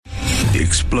The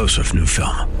explosive new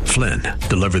film, Flynn,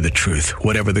 deliver the truth,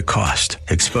 whatever the cost,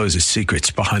 exposes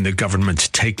secrets behind the government's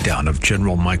takedown of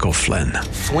General Michael Flynn.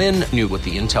 Flynn knew what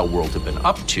the intel world had been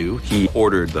up to. He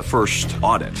ordered the first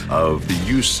audit of the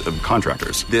use of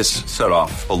contractors. This set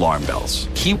off alarm bells.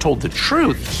 He told the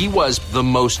truth. He was the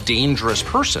most dangerous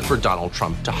person for Donald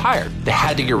Trump to hire. They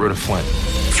had to get rid of Flynn.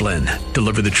 Flynn,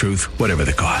 deliver the truth, whatever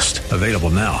the cost. Available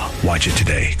now. Watch it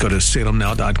today. Go to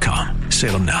salemnow.com.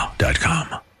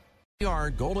 salemnow.com. We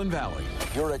are Golden Valley,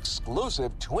 your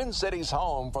exclusive Twin Cities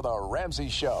home for the Ramsey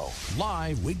Show.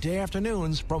 Live weekday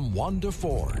afternoons from 1 to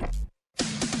 4.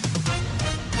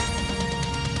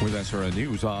 With SRN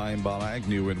News, I'm Bob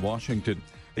Agnew in Washington.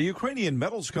 A Ukrainian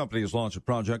metals company has launched a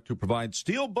project to provide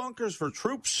steel bunkers for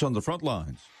troops on the front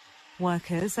lines.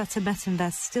 Workers at a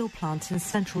Metinvest steel plant in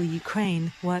central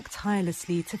Ukraine work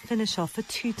tirelessly to finish off a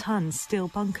 2-ton steel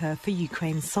bunker for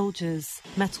Ukraine's soldiers.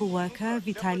 Metal worker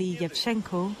Vitaly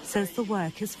Yevchenko says the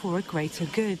work is for a greater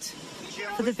good.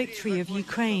 For the victory of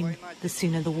Ukraine, the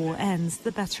sooner the war ends,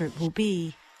 the better it will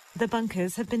be. The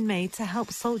bunkers have been made to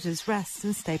help soldiers rest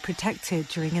and stay protected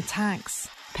during attacks.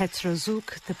 Petro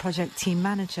Zuk, the project team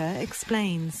manager,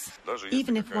 explains.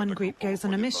 Even if one group goes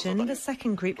on a mission, the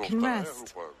second group can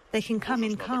rest. They can come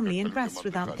in calmly and rest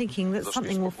without thinking that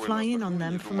something will fly in on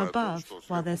them from above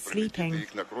while they're sleeping.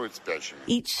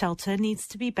 Each shelter needs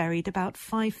to be buried about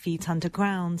 5 feet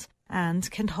underground and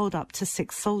can hold up to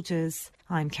 6 soldiers.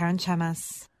 I'm Karen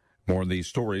Chamas. More on these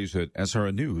stories at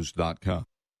srnnews.com.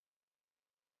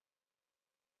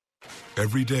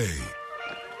 Every day,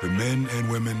 the men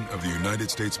and women of the United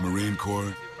States Marine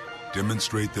Corps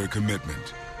demonstrate their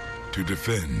commitment to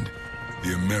defend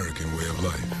the American way of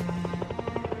life.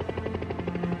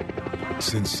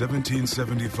 Since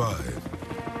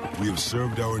 1775, we have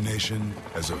served our nation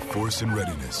as a force in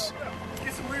readiness.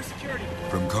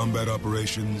 From combat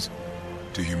operations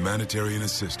to humanitarian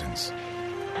assistance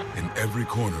in every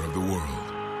corner of the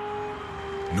world.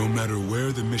 No matter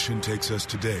where the mission takes us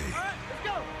today,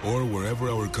 or wherever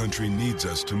our country needs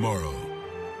us tomorrow,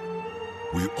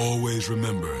 we always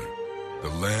remember the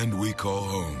land we call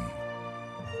home.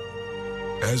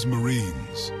 As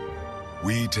Marines,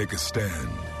 we take a stand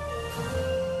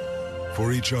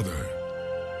for each other,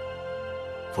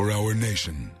 for our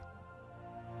nation,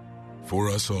 for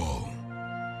us all.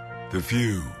 The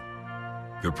few,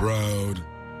 the proud,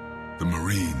 the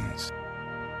Marines.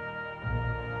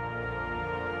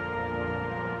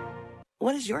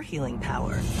 What is your healing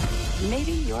power?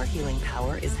 Maybe your healing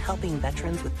power is helping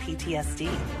veterans with PTSD,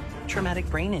 traumatic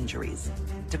brain injuries,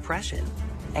 depression,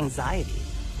 anxiety,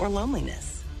 or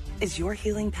loneliness. Is your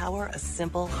healing power a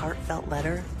simple, heartfelt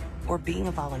letter or being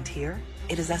a volunteer?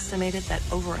 It is estimated that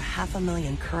over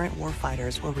 500,000 current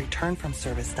warfighters will return from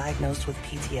service diagnosed with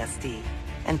PTSD,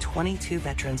 and 22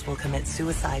 veterans will commit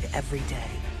suicide every day.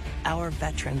 Our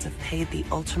veterans have paid the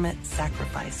ultimate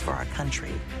sacrifice for our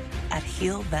country. At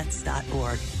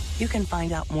healvets.org, you can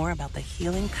find out more about the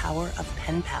healing power of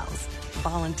pen pals,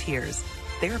 volunteers,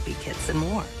 therapy kits, and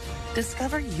more.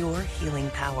 Discover your healing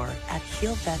power at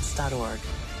healvets.org.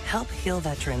 Help Heal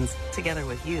Veterans, together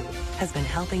with you, has been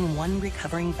helping one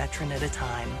recovering veteran at a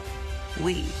time.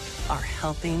 We are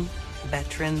helping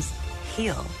veterans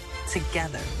heal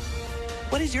together.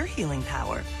 What is your healing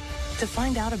power? To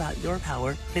find out about your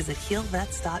power, visit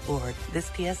healvets.org.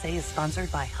 This PSA is sponsored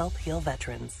by Help Heal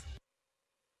Veterans.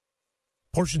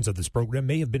 Portions of this program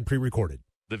may have been pre-recorded.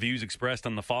 The views expressed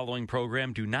on the following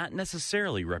program do not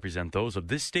necessarily represent those of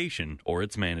this station or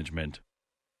its management.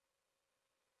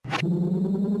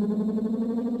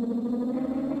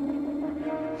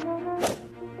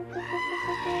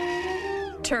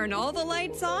 Turn all the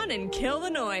lights on and kill the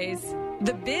noise.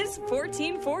 The Biz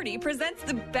 1440 presents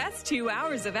the best 2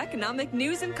 hours of economic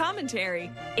news and commentary.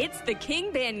 It's the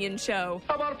King Banyan Show.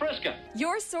 How about a Fresca?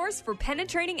 Your source for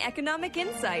penetrating economic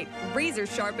insight,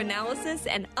 razor-sharp analysis,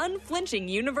 and unflinching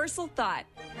universal thought.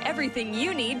 Everything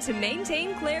you need to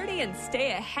maintain clarity and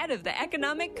stay ahead of the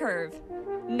economic curve.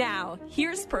 Now,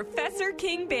 here's Professor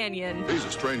King Banyan. He's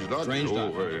a strange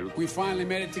doctor. We finally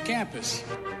made it to campus.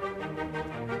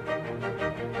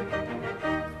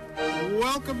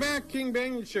 Welcome back, King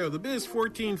Banyan Show, the Biz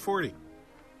 1440.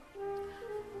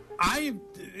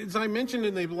 As I mentioned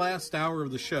in the last hour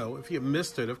of the show, if you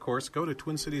missed it, of course, go to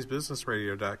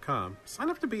TwinCitiesBusinessRadio.com. Sign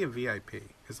up to be a VIP,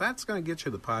 because that's going to get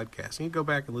you the podcast. And you go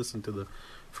back and listen to the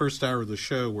first hour of the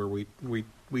show where we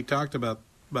talked about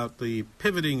the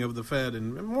pivoting of the Fed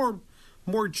and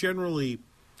more generally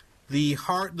the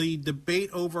debate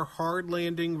over hard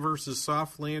landing versus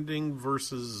soft landing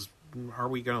versus are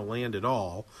we going to land at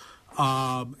all?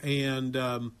 And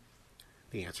the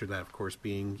answer to that, of course,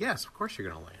 being yes, of course you're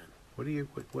going to land.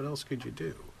 What else could you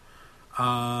do?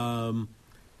 At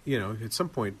some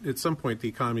point, the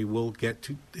economy will get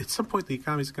to. At some point, the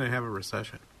economy is going to have a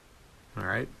recession. All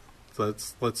right, so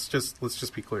let's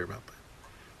just be clear about that.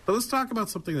 But let's talk about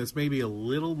something that's maybe a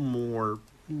little more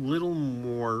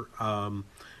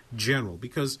general,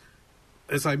 because,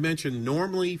 as I mentioned,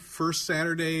 normally first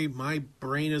Saturday, my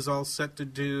brain is all set to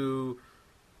do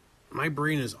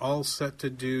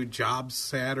Jobs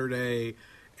Saturday,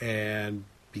 and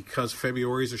because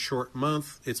February is a short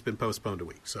month, it's been postponed a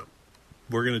week. So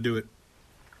we're going to do it.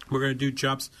 We're going to do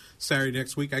Jobs Saturday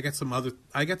next week. I got some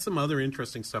other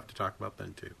interesting stuff to talk about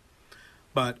then too.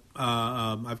 But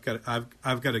I've got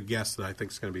a guest that I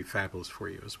think is going to be fabulous for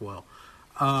you as well.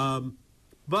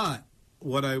 But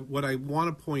what I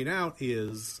want to point out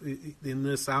is in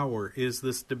this hour is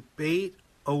this debate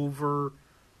over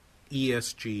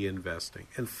ESG investing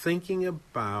and thinking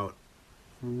about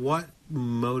what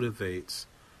motivates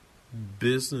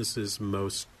businesses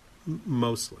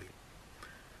mostly.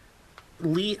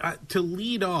 To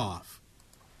lead off,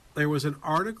 there was an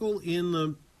article in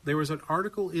the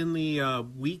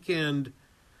weekend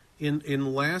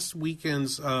in last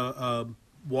weekend's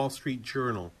Wall Street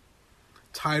Journal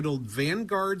titled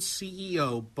 "Vanguard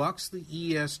CEO Bucks the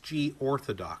ESG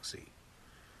Orthodoxy."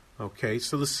 Okay,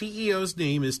 so the CEO's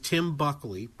name is Tim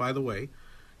Buckley. By the way,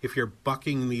 if you're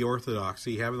bucking the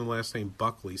orthodoxy, having the last name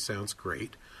Buckley sounds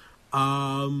great.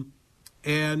 And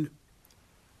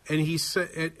he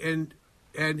said,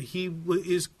 and he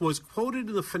was quoted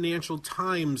in the Financial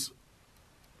Times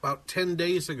about 10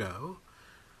 days ago.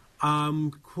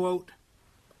 Quote,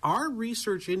 "Our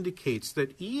research indicates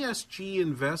that ESG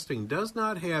investing does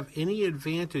not have any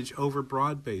advantage over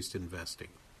broad-based investing.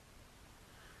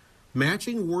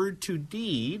 Matching word to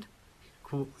deed,"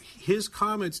 his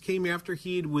comments came after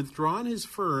he had withdrawn his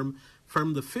firm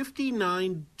from the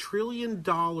 $59 trillion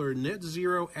Net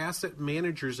Zero Asset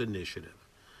Managers Initiative,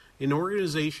 an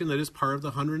organization that is part of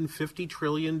the $150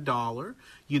 trillion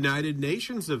United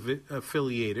Nations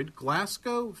affiliated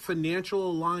Glasgow Financial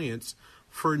Alliance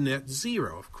for Net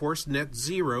Zero. Of course, net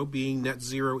zero being net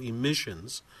zero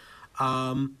emissions.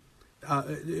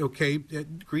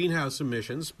 Greenhouse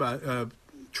emissions, but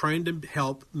trying to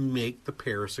help make the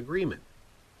Paris Agreement.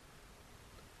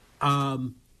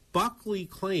 Buckley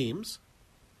claims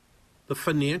the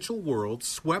financial world,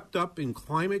 swept up in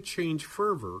climate change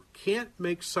fervor, can't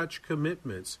make such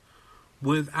commitments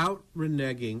without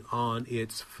reneging on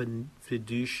its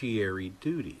fiduciary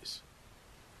duties.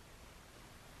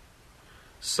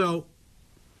 So,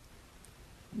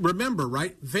 remember,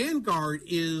 right? Vanguard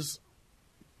is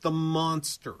the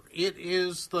monster. It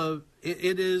is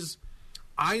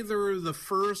either the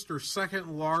first or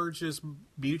second largest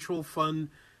mutual fund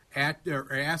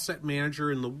asset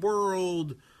manager in the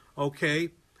world. Okay,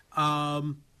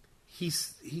 he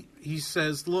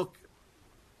says, look,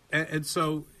 and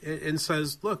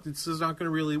says, look, this is not going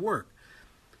to really work.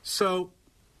 So,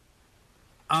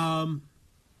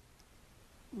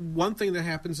 one thing that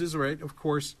happens is, right, of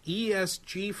course,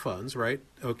 ESG funds, right,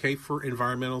 okay, for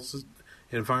environmental,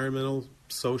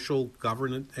 social,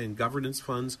 governance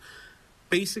funds,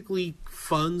 basically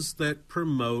funds that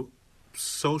promote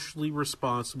socially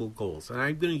responsible goals. And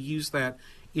I'm going to use that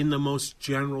in the most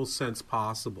general sense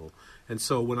possible. And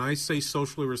so when I say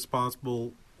socially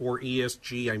responsible or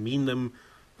ESG, I mean them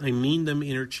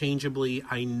interchangeably.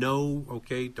 I know,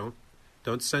 okay, don't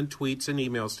send tweets and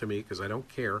emails to me because I don't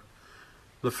care.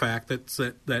 The fact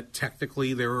that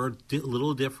technically there are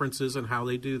little differences in how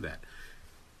they do that.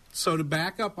 So to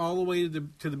back up all the way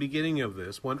to the beginning of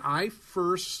this, when I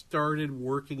first started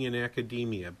working in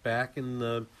academia back in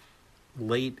the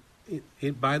by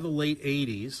the late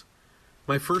 80s,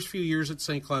 my first few years at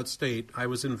St. Cloud State, I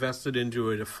was invested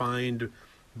into a defined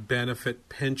benefit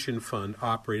pension fund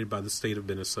operated by the state of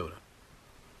Minnesota.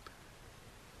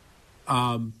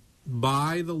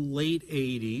 By the late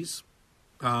 80s,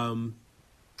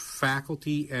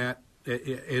 faculty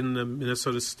in the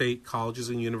Minnesota State Colleges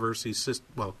and Universities,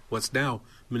 well, what's now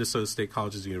Minnesota State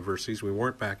Colleges and Universities, we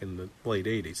weren't back in the late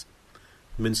 80s.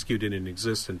 MNSCU didn't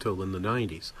exist until in the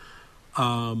 90s.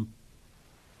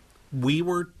 We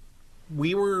were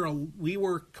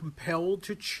compelled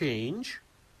to change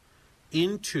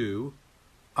into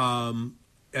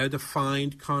a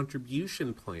defined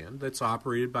contribution plan that's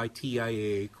operated by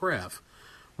TIAA-CREF,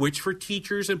 which for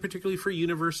teachers and particularly for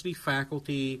university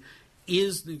faculty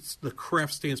is the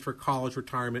CREF stands for College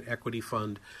Retirement Equity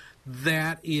Fund.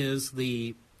 That is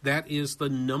the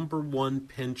number one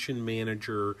pension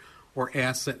manager or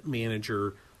asset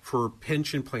manager for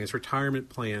pension plans, retirement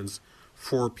plans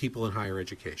for people in higher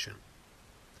education.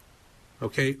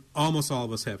 Okay, almost all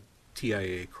of us have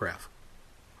TIAA-CREF.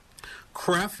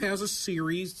 CREF has a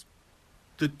series.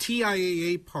 The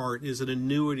TIAA part is an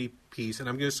annuity piece, and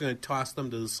I'm just going to toss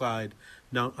them to the side.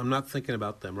 No, I'm not thinking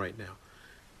about them right now.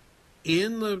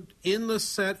 In the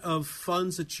set of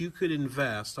funds that you could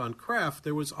invest on CREF,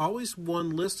 there was always one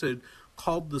listed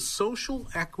called the Social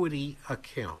Equity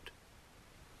Account.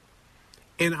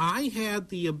 And I had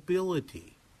the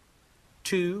ability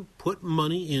to put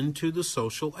money into the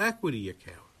Social Equity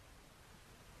Account.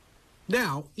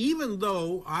 Now, even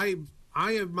though I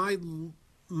have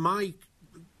my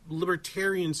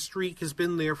libertarian streak has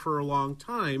been there for a long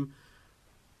time,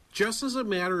 just as a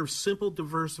matter of simple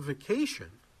diversification,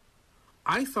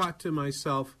 I thought to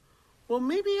myself, well,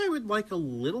 maybe I would like a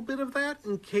little bit of that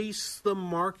in case the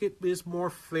market is more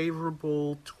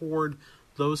favorable toward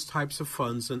those types of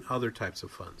funds than other types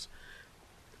of funds.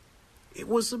 It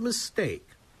was a mistake.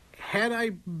 Had I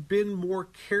been more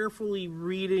carefully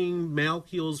reading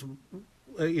Malkiel's,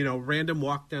 Random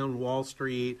Walk Down Wall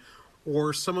Street,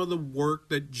 or some of the work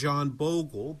that John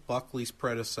Bogle, Buckley's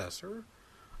predecessor,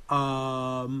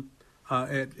 at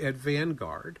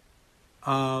Vanguard,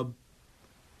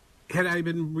 had I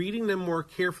been reading them more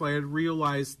carefully, I had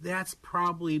realized that's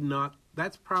probably not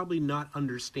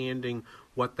understanding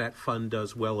what that fund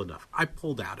does well enough. I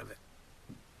pulled out of it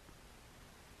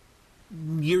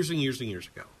years and years and years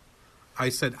ago. I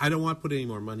said I don't want to put any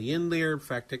more money in there. In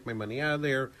fact, take my money out of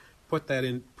there, put that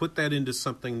into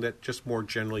something that just more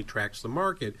generally tracks the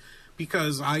market.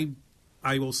 Because I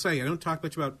will say I don't talk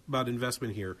much about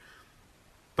investment here.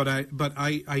 But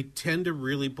I tend to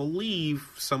really believe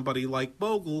somebody like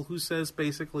Bogle, who says,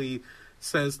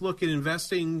 look, in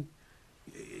investing,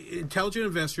 intelligent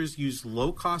investors use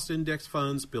low-cost index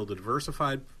funds, build a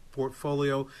diversified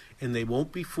portfolio, and they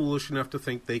won't be foolish enough to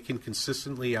think they can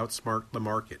consistently outsmart the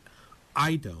market.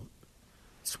 I don't.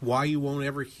 It's why you won't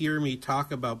ever hear me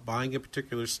talk about buying a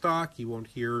particular stock. You won't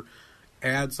hear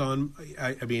ads on,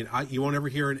 you won't ever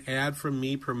hear an ad from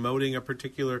me promoting a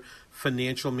particular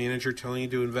financial manager telling you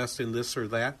to invest in this or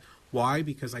that. Why?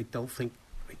 Because I don't think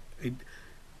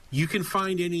you can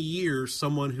find any year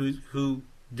someone who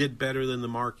did better than the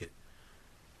market.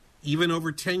 Even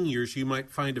over 10 years, you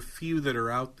might find a few that are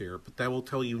out there, but that will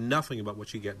tell you nothing about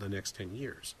what you get in the next 10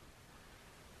 years.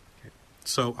 Okay.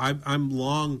 So I'm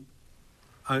long,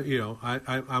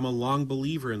 I'm a long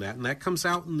believer in that, and that comes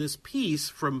out in this piece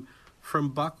from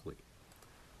Buckley.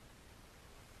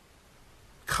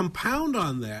 Compound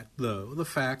on that, though, the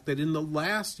fact that in the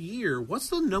last year, what's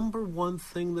the number one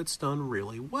thing that's done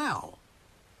really well?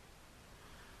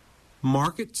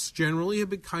 Markets generally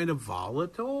have been kind of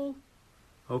volatile,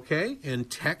 okay?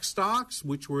 And tech stocks,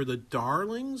 which were the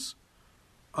darlings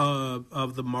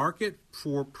of the market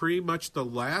for pretty much the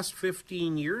last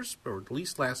 15 years, or at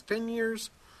least last 10 years,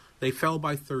 they fell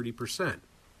by 30%.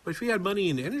 But if you had money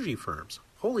in energy firms,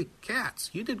 holy cats,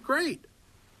 you did great.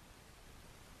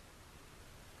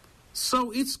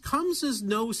 So it comes as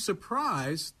no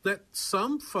surprise that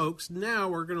some folks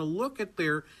now are going to look at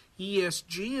their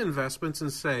ESG investments and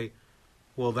say,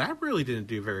 well, that really didn't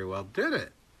do very well, did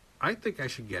it? I think I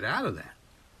should get out of that.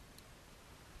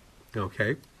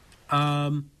 Okay.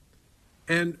 And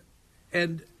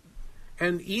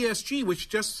ESG, which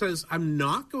just says I'm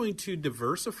not going to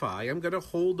diversify, I'm going to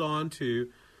hold on to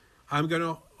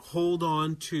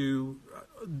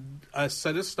a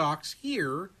set of stocks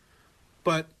here,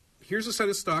 but here's a set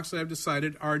of stocks that I've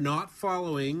decided are not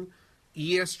following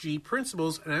ESG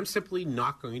principles, and I'm simply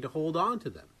not going to hold on to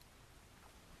them.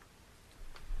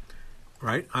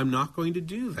 Right? I'm not going to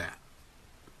do that.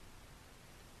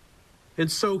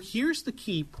 And so here's the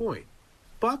key point.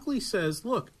 Buckley says,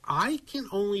 look, I can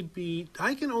only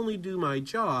do my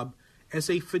job as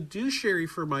a fiduciary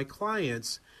for my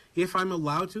clients if I'm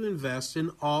allowed to invest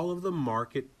in all the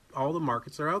markets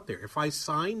that are out there. If I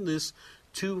sign this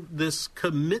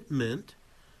commitment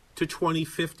to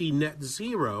 2050 net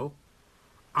zero,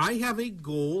 I have a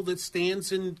goal that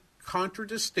stands in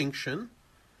contradistinction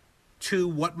to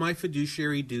what my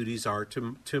fiduciary duties are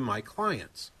to my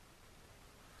clients.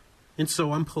 And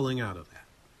so I'm pulling out of that.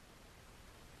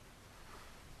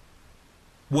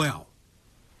 Well,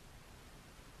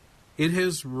 it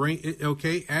has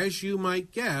okay, as you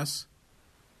might guess,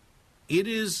 it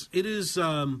is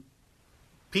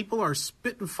people are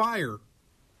spitting fire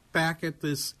back at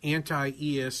this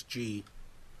anti-ESG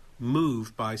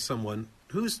move by someone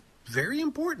who's very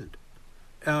important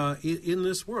in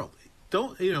this world.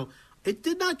 It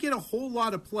did not get a whole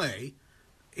lot of play,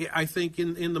 I think,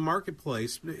 in the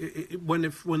marketplace. When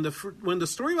the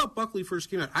story about Buckley first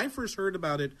came out, I first heard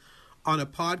about it on a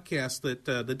podcast that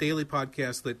the daily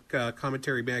podcast that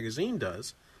Commentary Magazine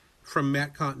does from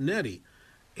Matt Continetti.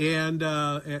 and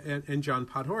John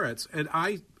Podhoretz. And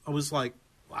I was like,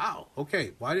 wow,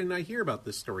 okay, why didn't I hear about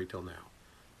this story till now?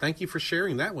 Thank you for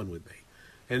sharing that one with me.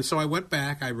 And so I went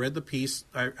back, I read the piece,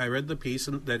 that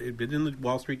had been in the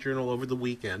Wall Street Journal over the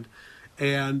weekend,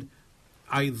 and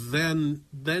I then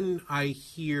I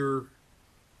hear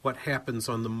what happens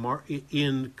on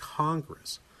in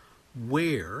Congress,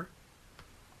 where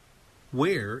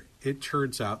it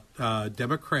turns out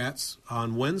Democrats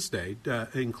on Wednesday,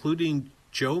 including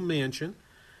Joe Manchin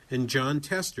and John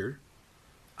Tester,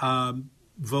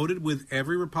 voted with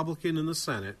every Republican in the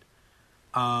Senate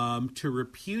to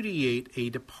repudiate a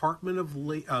Department of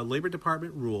Labor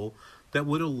Department rule that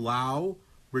would allow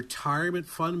retirement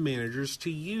fund managers to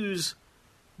use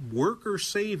worker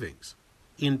savings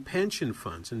in pension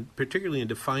funds, and particularly in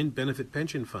defined benefit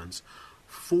pension funds,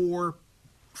 for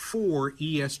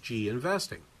ESG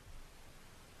investing.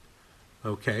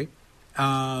 Okay.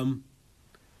 As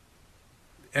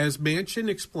Manchin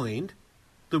explained,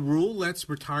 the rule lets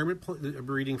retirement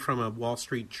reading from a Wall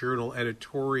Street Journal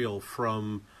editorial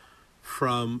from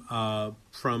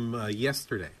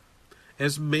yesterday.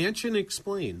 As Manchin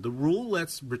explained, the rule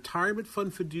lets retirement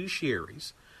fund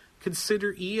fiduciaries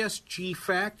consider ESG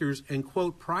factors and,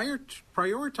 quote,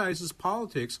 prioritizes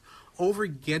politics over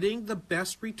getting the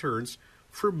best returns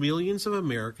for millions of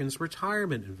Americans'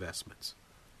 retirement investments.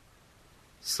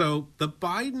 So the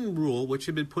Biden rule, which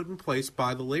had been put in place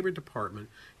by the Labor Department,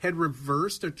 had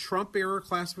reversed a Trump-era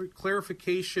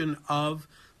clarification of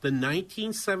the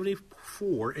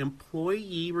 1974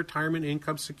 Employee Retirement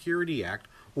Income Security Act,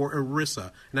 or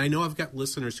ERISA. And I know I've got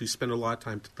listeners who spend a lot of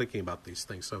time thinking about these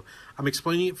things, so I'm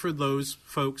explaining it for those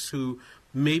folks who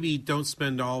maybe don't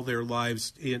spend all their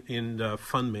lives in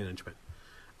fund management,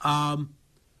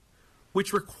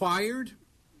 which required...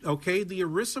 Okay, the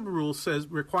ERISA rule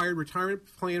required retirement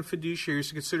plan fiduciaries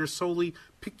to consider solely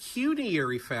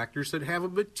pecuniary factors that have a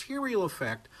material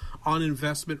effect on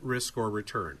investment risk or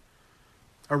return.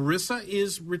 ERISA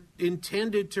is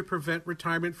intended to prevent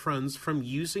retirement funds from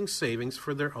using savings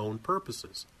for their own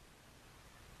purposes.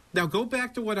 Now, go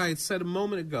back to what I had said a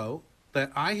moment ago,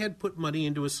 that I had put money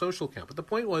into a social account. But the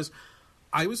point was,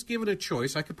 I was given a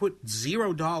choice. I could put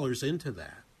 $0 into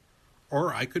that,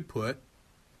 or I could put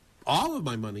all of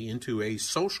my money into a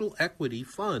social equity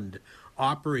fund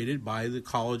operated by the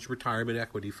College Retirement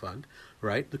Equity Fund,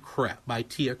 right? By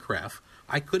Tia Kreff.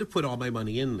 I could have put all my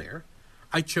money in there.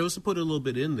 I chose to put a little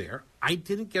bit in there. I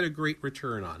didn't get a great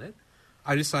return on it.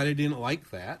 I decided I didn't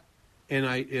like that, and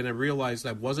I realized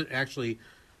I wasn't actually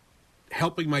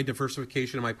helping my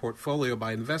diversification of my portfolio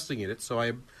by investing in it. So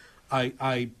I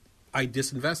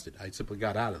disinvested. I simply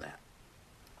got out of that.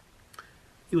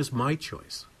 It was my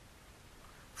choice.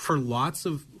 For lots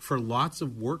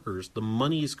of workers, the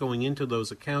money is going into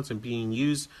those accounts and being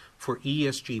used for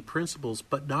ESG principles,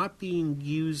 but not being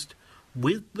used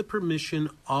with the permission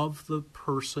of the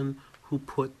person who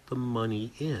put the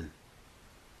money in.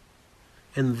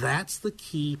 And that's the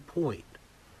key point.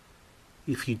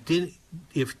 If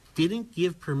didn't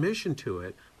give permission to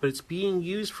it, but it's being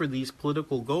used for these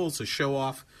political goals to show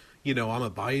off, I'm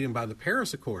abiding by the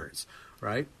Paris Accords,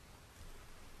 right?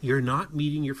 You're not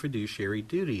meeting your fiduciary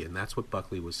duty, and that's what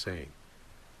Buckley was saying.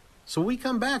 So when we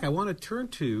come back, I want to turn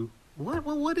to,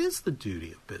 what is the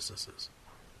duty of businesses?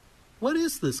 What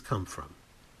does this come from?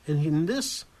 And in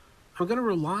this, I'm going to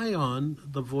rely on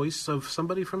the voice of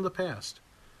somebody from the past,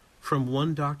 from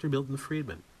one Dr. Milton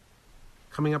Friedman.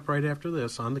 Coming up right after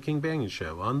this on The King Banian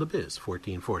Show on The Biz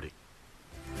 1440.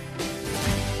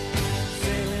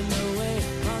 Sailing away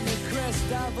on the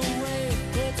crest of a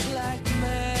wave, it's like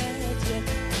magic.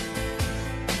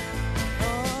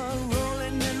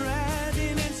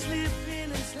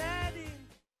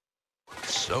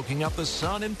 Soaking up the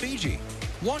sun in Fiji,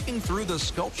 walking through the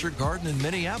sculpture garden in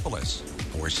Minneapolis,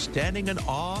 or standing in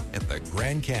awe at the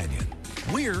Grand Canyon.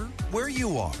 We're where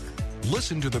you are.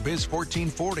 Listen to the Biz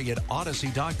 1440 at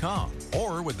Odyssey.com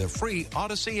or with the free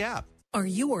Odyssey app. Are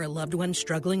you or a loved one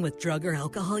struggling with drug or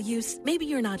alcohol use? Maybe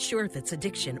you're not sure if it's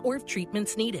addiction or if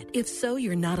treatment's needed. If so,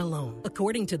 you're not alone.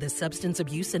 According to the Substance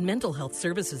Abuse and Mental Health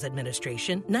Services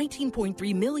Administration,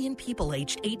 19.3 million people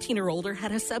aged 18 or older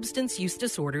had a substance use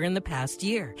disorder in the past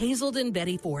year. Hazelden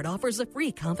Betty Ford offers a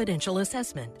free confidential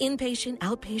assessment. Inpatient,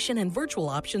 outpatient, and virtual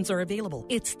options are available.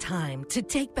 It's time to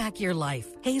take back your life.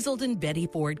 Hazelden Betty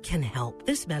Ford can help.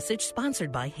 This message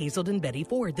sponsored by Hazelden Betty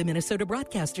Ford, the Minnesota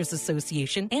Broadcasters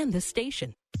Association, and the station.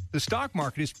 The stock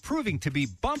market is proving to be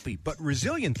bumpy but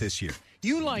resilient this year.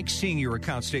 You like seeing your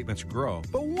account statements grow,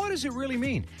 but what does it really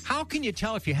mean? How can you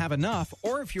tell if you have enough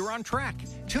or if you're on track?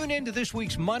 Tune in to this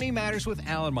week's Money Matters with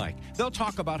Al and Mike. They'll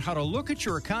talk about how to look at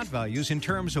your account values in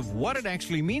terms of what it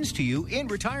actually means to you in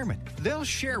retirement. They'll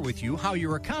share with you how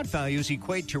your account values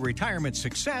equate to retirement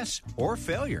success or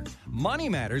failure. Money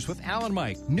Matters with Al and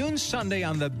Mike, noon Sunday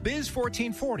on the Biz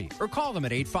 1440, or call them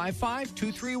at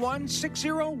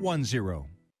 855-231-6010.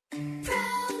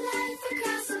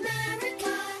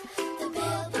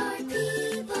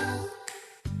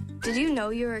 Did you know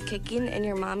you were kicking in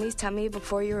your mommy's tummy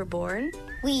before you were born?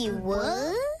 We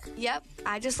what? Yep,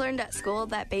 I just learned at school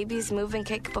that babies move and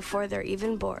kick before they're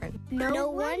even born. No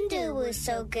wonder we're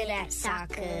so good at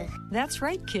soccer. That's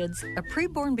right, kids. A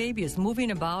preborn baby is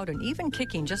moving about and even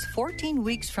kicking just 14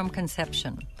 weeks from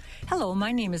conception. Hello,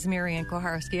 my name is Marianne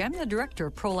Koharski. I'm the director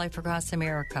of Pro-Life Across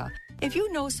America. If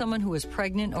you know someone who is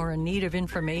pregnant or in need of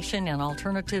information and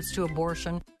alternatives to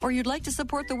abortion, or you'd like to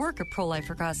support the work of Pro-Life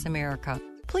Across America,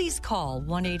 please call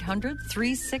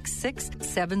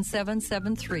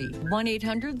 1-800-366-7773,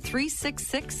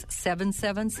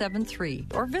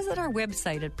 1-800-366-7773, or visit our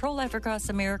website at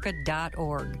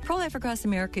prolifeacrossamerica.org. Pro-Life Across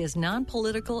America is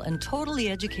non-political and totally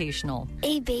educational.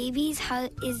 A baby's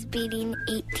heart is beating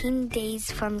 18 days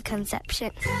from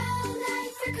conception.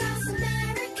 Pro-Life Across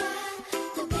America,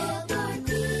 the Billboard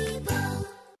people.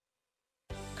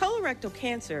 Colorectal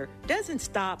cancer doesn't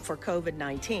stop for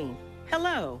COVID-19.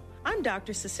 Hello. I'm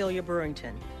Dr. Cecilia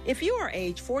Brewington. If you are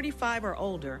age 45 or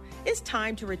older, it's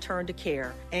time to return to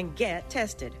care and get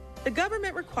tested. The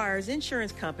government requires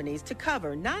insurance companies to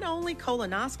cover not only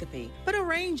colonoscopy, but a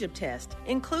range of tests,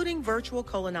 including virtual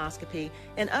colonoscopy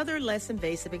and other less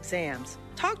invasive exams.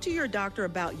 Talk to your doctor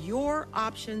about your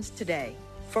options today.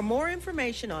 For more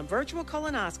information on virtual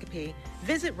colonoscopy,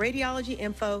 visit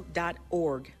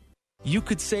radiologyinfo.org. You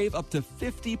could save up to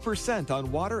 50%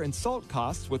 on water and salt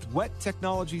costs with wet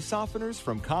technology softeners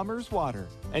from Commerce Water.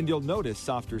 And you'll notice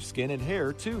softer skin and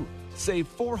hair, too. Save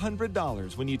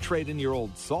 $400 when you trade in your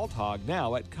old Salt Hog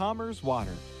now at Commerce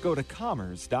Water. Go to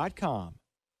commerce.com.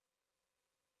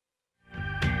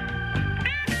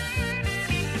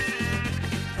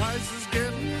 Prices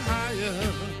getting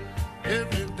higher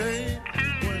every day.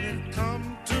 When it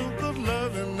comes to good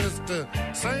loving, it's the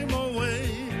same old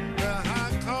way.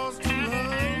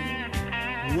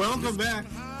 Welcome back.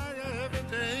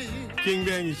 King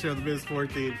Banyan Show, the Biz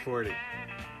 1440.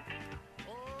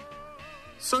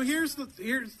 So here's the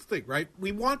thing, right?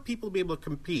 We want people to be able to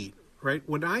compete, right?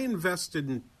 When I invested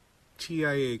in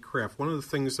TIA Craft, one of the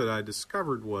things that I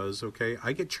discovered was, okay,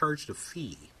 I get charged a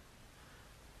fee,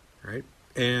 right?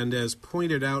 And as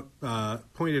pointed out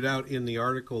in the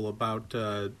article about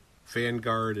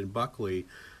Vanguard and Buckley,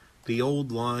 the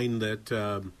old line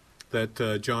that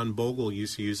John Bogle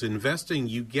used to use, investing,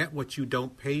 you get what you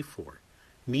don't pay for,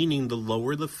 meaning the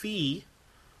lower the fee,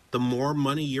 the more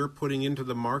money you're putting into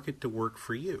the market to work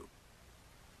for you.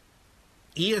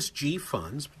 ESG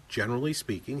funds, generally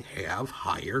speaking, have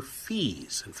higher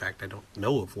fees. In fact, I don't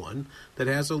know of one that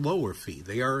has a lower fee.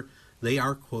 They are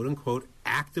quote unquote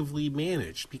actively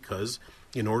managed, because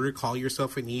in order to call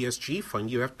yourself an ESG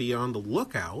fund, you have to be on the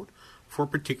lookout for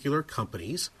particular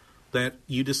companies that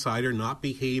you decide are not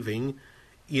behaving,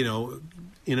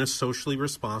 in a socially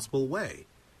responsible way.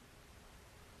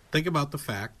 Think about the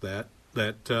fact that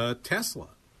Tesla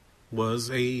was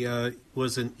an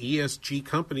ESG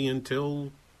company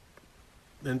until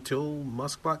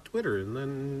Musk bought Twitter, and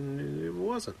then it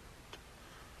wasn't.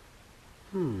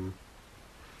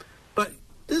 But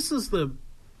so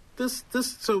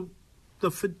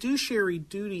the fiduciary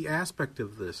duty aspect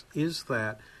of this is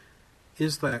that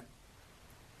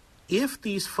if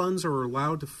these funds are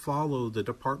allowed to follow the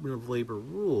Department of Labor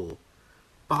rule,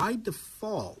 by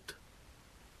default,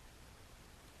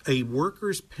 a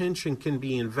worker's pension can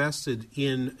be invested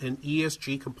in an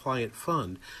ESG-compliant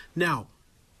fund. Now,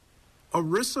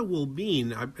 ERISA will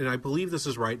mean, and I believe this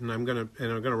is right, and I'm going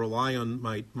to rely on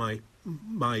my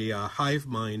hive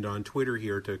mind on Twitter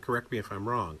here to correct me if I'm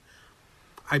wrong.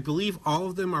 I believe all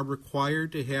of them are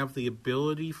required to have the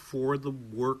ability for the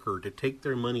worker to take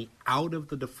their money out of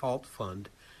the default fund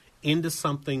into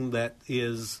something that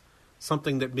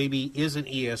maybe isn't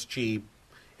ESG.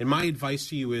 And my advice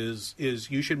to you is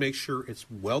you should make sure it's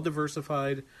well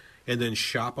diversified, and then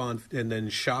shop on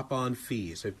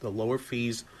fees. If the lower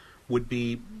fees would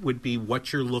be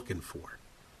what you're looking for.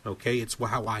 Okay, it's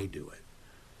how I do it.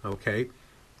 Okay,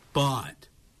 but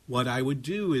what I would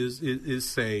do is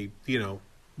say,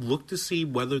 look to see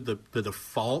whether the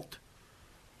default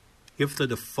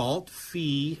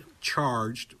fee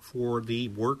charged for the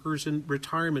workers in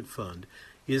retirement fund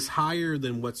is higher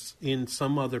than what's in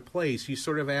some other place, you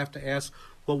sort of have to ask,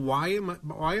 well, why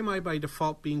am I by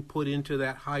default being put into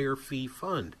that higher fee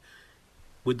fund?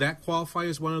 Would that qualify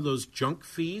as one of those junk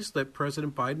fees that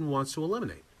President Biden wants to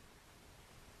eliminate?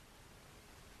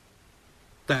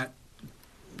 That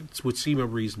would seem a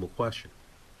reasonable question.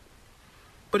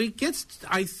 But it gets,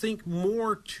 I think,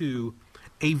 more to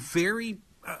a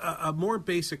more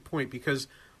basic point, because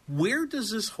where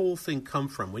does this whole thing come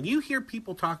from? When you hear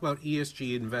people talk about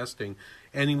ESG investing,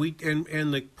 and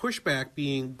the pushback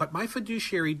being, but my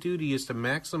fiduciary duty is to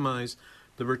maximize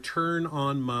the return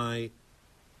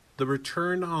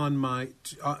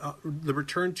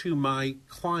to my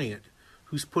client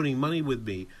who's putting money with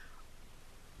me.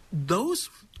 Those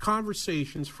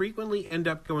conversations frequently end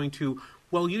up going to,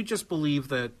 well, you just believe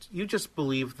that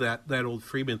old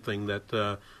Friedman thing, that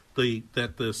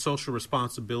the social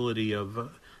responsibility of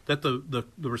that the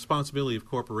responsibility of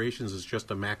corporations is just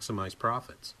to maximize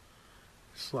profits.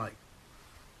 It's like,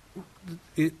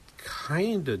 it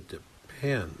kind of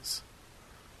depends,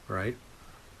 right?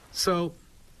 So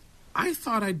I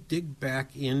thought I'd dig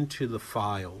back into the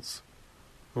files.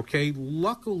 Okay,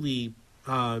 luckily,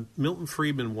 Milton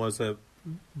Friedman was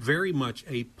very much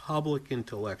a public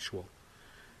intellectual.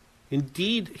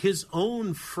 Indeed, his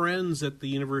own friends at the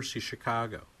University of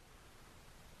Chicago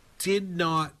did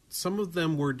not, some of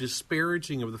them were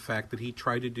disparaging of the fact that he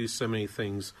tried to do so many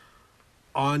things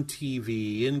on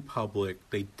TV, in public.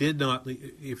 They did not,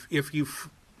 if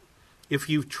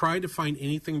you've tried to find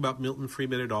anything about Milton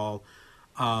Friedman at all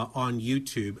on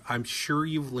YouTube, I'm sure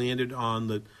you've landed on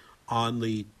the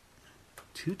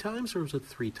 2 times, or was it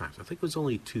 3 times? I think it was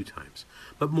only 2 times.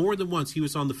 But more than once, he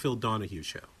was on the Phil Donahue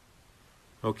show.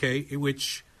 Okay,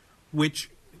 which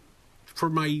for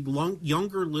my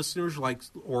younger listeners like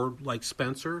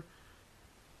Spencer,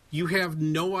 you have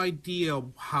no idea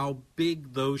how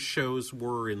big those shows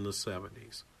were in the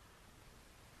 70s,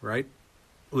 right?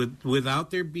 Without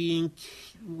there being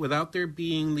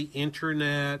the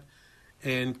internet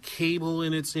and cable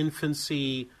in its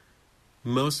infancy,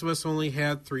 most of us only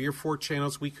had 3 or 4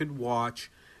 channels we could watch.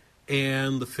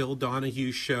 And the Phil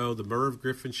Donahue show, the Merv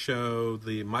Griffin show,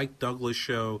 the Mike Douglas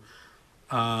show.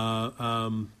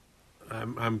 I'm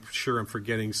sure I'm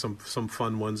forgetting some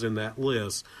fun ones in that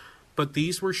list. But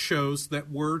these were shows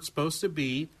that were supposed to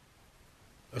be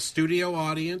a studio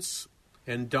audience,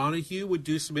 and Donahue would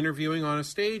do some interviewing on a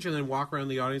stage and then walk around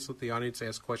the audience, let the audience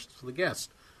ask questions to the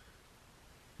guest.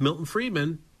 Milton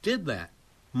Friedman did that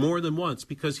more than once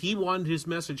because he wanted his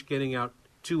message getting out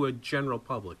to a general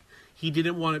public. He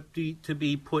didn't want it to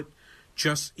be put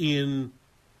just in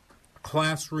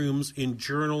classrooms, in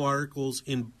journal articles,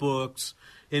 in books,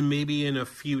 and maybe in a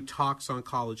few talks on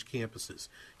college campuses.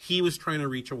 He was trying to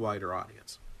reach a wider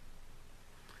audience.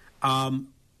 But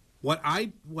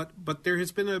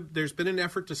there's been an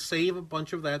effort to save a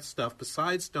bunch of that stuff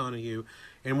besides Donahue,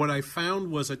 and what I found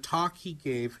was a talk he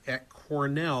gave at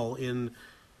Cornell in,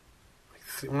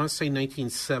 I want to say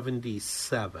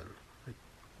 1977.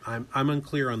 I'm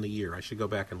unclear on the year. I should go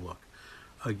back and look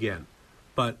again.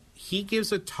 But he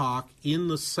gives a talk in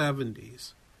the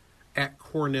 70s at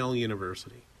Cornell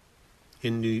University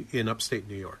in upstate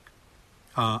New York,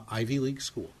 Ivy League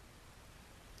school.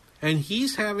 And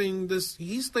he's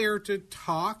there to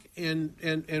talk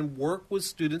and work with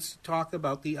students to talk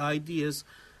about the ideas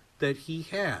that he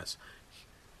has.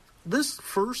 This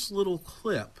first little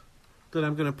clip that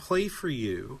I'm going to play for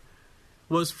you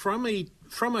was from a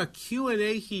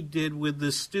Q&A he did with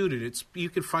this student. You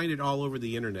can find it all over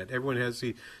the internet. Everyone has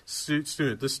the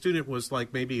student. The student was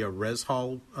like maybe a res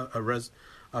hall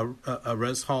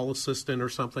assistant or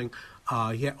something,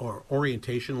 or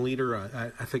orientation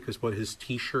leader. I think is what his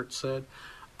T-shirt said.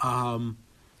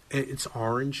 It's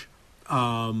orange,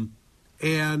 and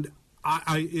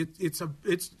it's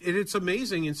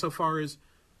amazing insofar as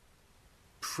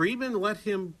Friedman let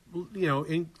him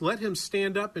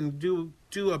stand up and do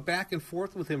a back and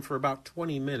forth with him for about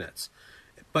 20 minutes.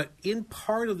 But in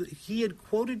part of he had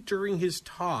quoted during his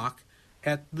talk,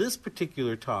 at this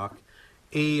particular talk,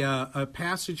 a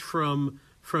passage from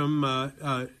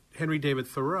Henry David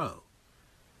Thoreau.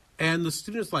 And the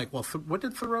student's like, well, what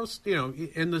did Thoreau,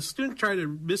 and the student tried to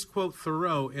misquote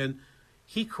Thoreau, and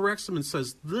he corrects him and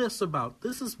says, this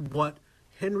is what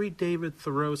Henry David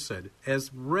Thoreau said,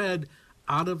 as read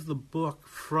out of the book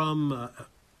from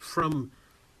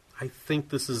I think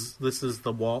this is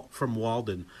from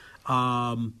Walden,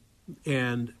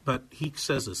 but he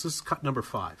says this is cut number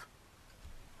 5.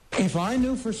 If I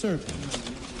knew for certain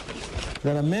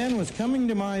that a man was coming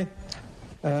to my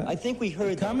I think we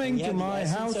heard coming to my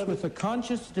house with the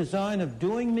conscious design of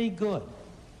doing me good,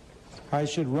 I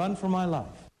should run for my life.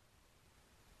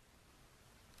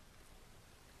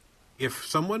 If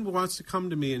someone wants to come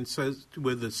to me and says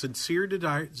with a sincere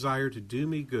desire to do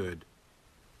me good,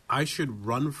 I should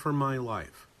run for my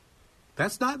life.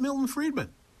 That's not Milton Friedman.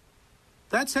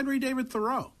 That's Henry David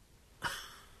Thoreau.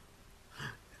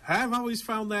 I've always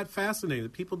found that fascinating,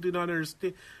 that people do not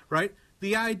understand, right?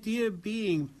 The idea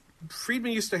being,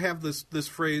 Friedman used to have this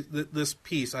phrase, this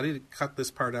piece. I didn't cut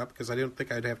this part out because I didn't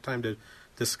think I'd have time to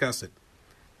discuss it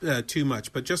too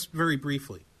much, but just very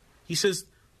briefly. He says,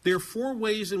 there are 4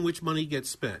 ways in which money gets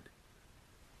spent,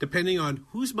 depending on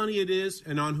whose money it is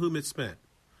and on whom it's spent.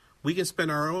 We can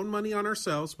spend our own money on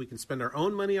ourselves, we can spend our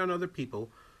own money on other people,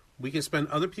 we can spend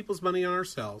other people's money on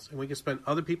ourselves, and we can spend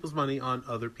other people's money on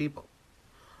other people.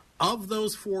 Of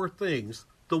those 4 things,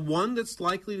 the one that's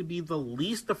likely to be the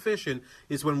least efficient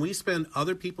is when we spend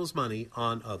other people's money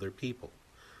on other people.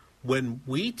 When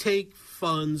we take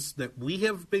funds that we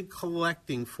have been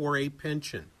collecting for a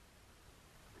pension,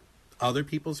 other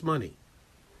people's money,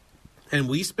 and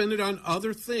we spend it on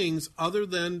other things other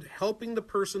than helping the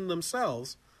person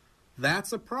themselves,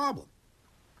 that's a problem.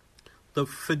 The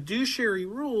fiduciary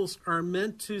rules are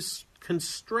meant to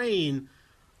constrain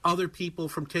other people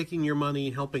from taking your money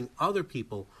and helping other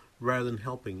people rather than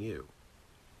helping you.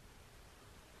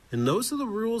 And those are the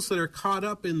rules that are caught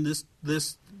up in this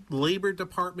Labor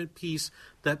Department piece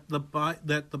that the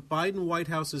Biden White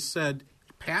House has said,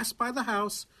 passed by the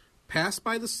House, passed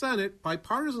by the Senate,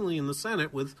 bipartisanly in the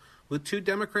Senate with 2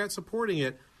 Democrats supporting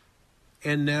it,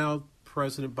 and now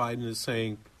President Biden is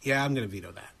saying, yeah, I'm going to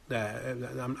veto that.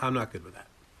 I'm not good with that.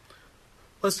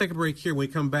 Let's take a break here. When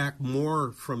we come back,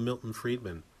 more from Milton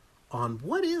Friedman on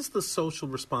what is the social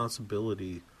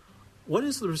responsibility, what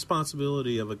is the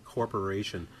responsibility of a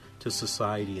corporation to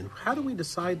society, and how do we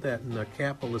decide that in a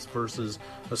capitalist versus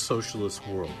a socialist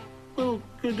world? We're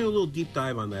going to do a little deep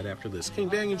dive on that after this. King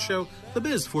Banyan Show, The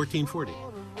Biz 1440.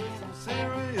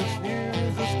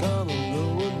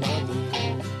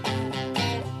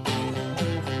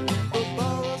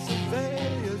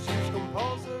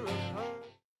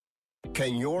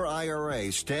 Can your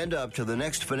IRA stand up to the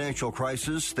next financial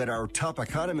crisis that our top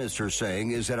economists are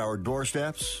saying is at our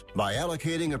doorsteps? By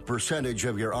allocating a percentage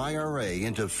of your IRA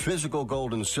into physical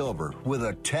gold and silver with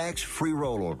a tax-free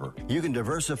rollover, you can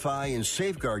diversify and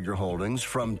safeguard your holdings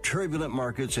from turbulent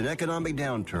markets and economic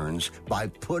downturns by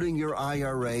putting your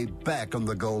IRA back on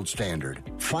the gold standard.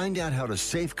 Find out how to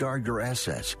safeguard your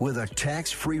assets with a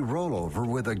tax-free rollover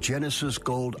with a Genesis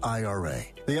Gold IRA,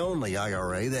 the only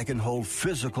IRA that can hold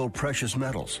physical precious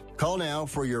metals. Call now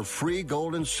for your free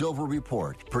gold and silver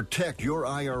report. Protect your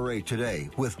IRA today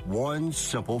with one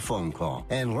simple phone call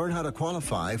and learn how to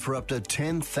qualify for up to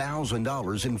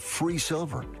 $10,000 in free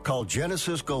silver. Call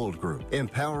Genesis Gold Group,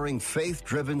 empowering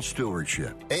faith-driven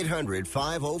stewardship.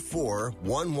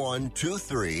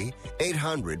 800-504-1123.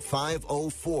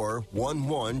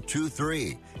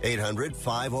 800-504-1123.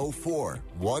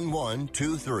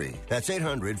 800-504-1123. That's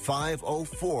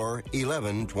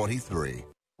 800-504-1123.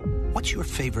 What's your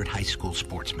favorite high school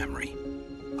sports memory?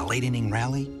 A late-inning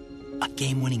rally? A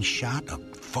game-winning shot? A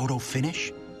photo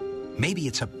finish? Maybe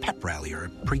it's a pep rally or a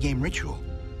pregame ritual.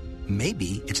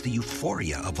 Maybe it's the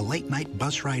euphoria of a late-night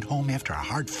bus ride home after a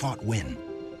hard-fought win.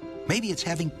 Maybe it's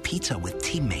having pizza with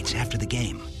teammates after the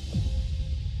game.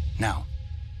 Now,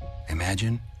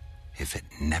 imagine if it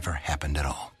never happened at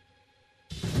all.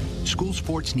 School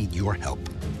sports need your help.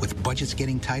 With budgets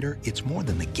getting tighter, it's more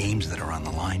than the games that are on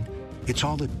the line. It's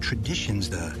all the traditions,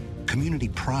 the community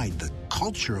pride, the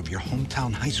culture of your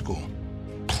hometown high school.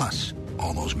 Plus,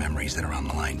 all those memories that are on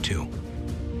the line, too.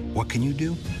 What can you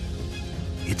do?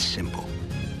 It's simple.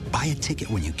 Buy a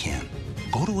ticket when you can.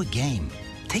 Go to a game.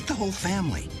 Take the whole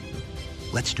family.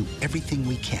 Let's do everything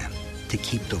we can to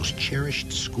keep those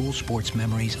cherished school sports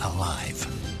memories alive.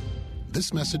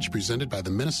 This message presented by the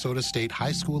Minnesota State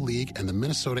High School League and the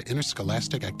Minnesota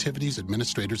Interscholastic Activities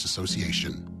Administrators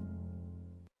Association.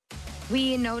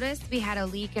 We noticed we had a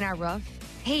leak in our roof.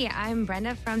 Hey, I'm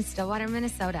Brenda from Stillwater,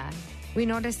 Minnesota. We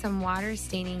noticed some water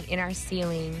staining in our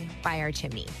ceiling by our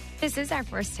chimney. This is our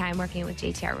first time working with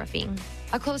JTR Roofing.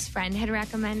 A close friend had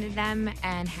recommended them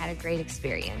and had a great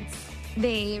experience.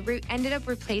 They ended up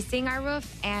replacing our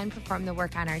roof and performed the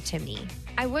work on our chimney.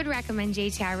 I would recommend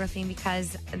JTR Roofing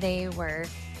because they were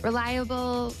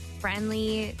reliable,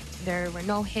 friendly, there were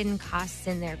no hidden costs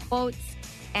in their quotes,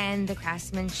 and the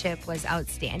craftsmanship was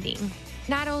outstanding.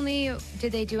 Not only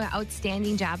did they do an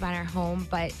outstanding job on our home,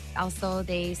 but also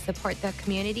they support the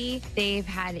community. They've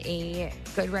had a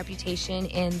good reputation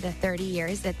in the 30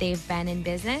 years that they've been in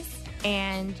business.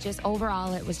 And just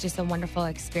overall, it was just a wonderful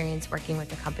experience working with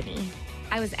the company.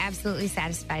 I was absolutely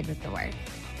satisfied with the work.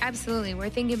 Absolutely. We're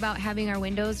thinking about having our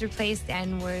windows replaced,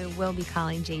 and we will be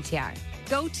calling JTR.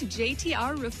 Go to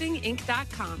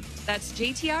jtrroofinginc.com. That's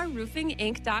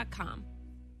jtrroofinginc.com.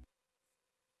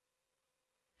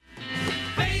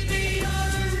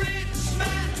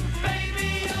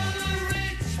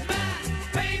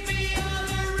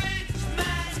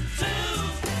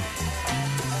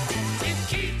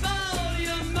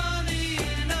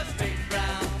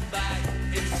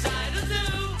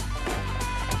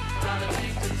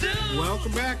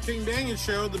 Welcome back, King Daniel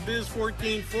Show, the Biz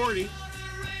 1440.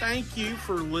 Thank you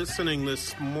for listening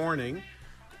this morning.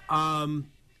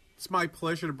 It's my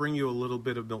pleasure to bring you a little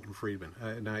bit of Milton Friedman,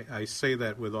 and I say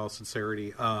that with all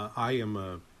sincerity.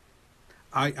 I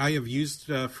have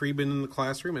used Friedman in the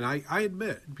classroom, and I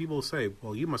admit, people say,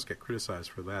 well, you must get criticized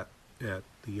for that at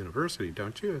the university,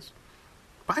 don't you? It's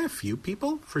by a few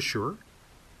people, for sure.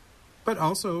 But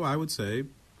also, I would say,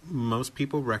 most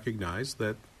people recognize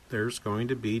that there's going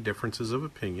to be differences of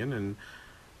opinion, and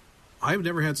I've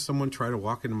never had someone try to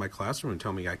walk into my classroom and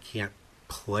tell me I can't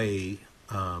play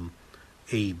a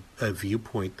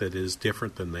viewpoint that is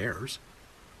different than theirs.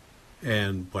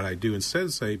 And what I do instead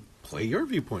is say, play your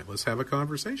viewpoint. Let's have a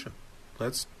conversation.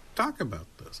 Let's talk about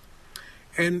this.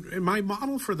 And my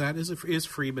model for that is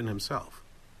Friedman himself.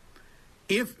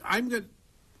 If I'm going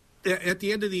at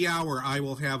the end of the hour, I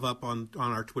will have up on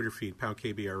our Twitter feed,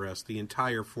 #KBRS, the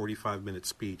entire 45-minute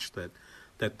speech that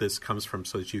this comes from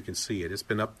so that you can see it. It's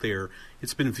been up there.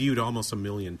 It's been viewed almost 1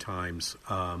 million times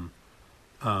on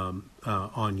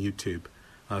YouTube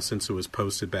since it was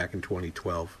posted back in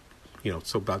 2012,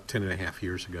 so about 10 and a half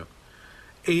years ago.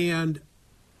 And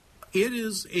it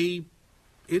is a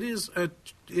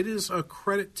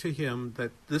credit to him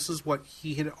that this is what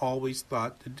he had always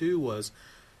thought to do was,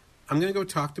 I'm going to go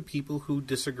talk to people who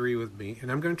disagree with me,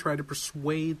 and I'm going to try to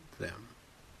persuade them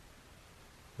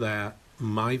that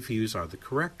my views are the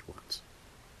correct ones.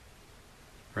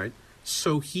 Right?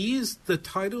 So the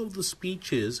title of the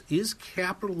speech is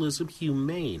Capitalism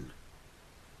Humane?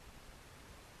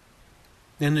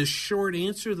 And the short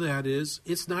answer to that is,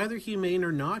 it's neither humane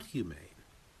or not humane.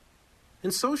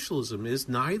 And socialism is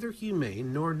neither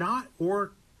humane nor not,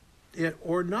 or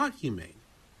not humane.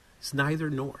 It's neither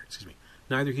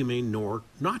humane nor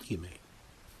not humane.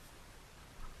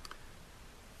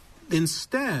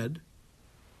 Instead,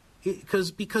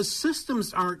 because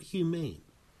systems aren't humane.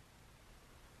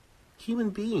 Human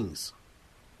beings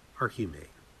are humane.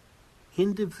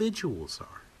 Individuals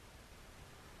are.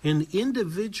 And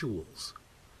individuals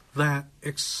that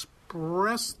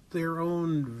express their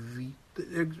own...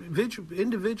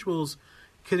 Individuals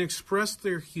can express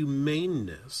their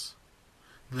humaneness,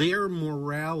 their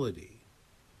morality,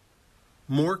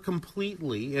 more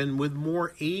completely and with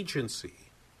more agency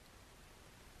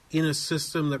in a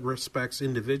system that respects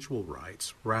individual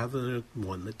rights rather than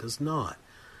one that does not.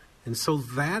 And so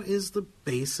that is the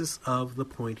basis of the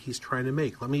point he's trying to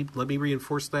make. Let me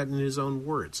reinforce that in his own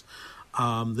words.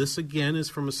 This again is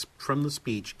from the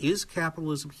speech. Is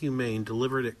capitalism humane?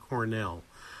 Delivered at Cornell.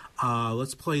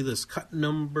 Let's play this, cut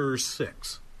number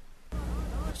 6.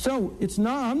 So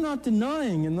I'm not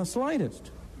denying in the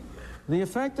slightest the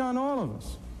effect on all of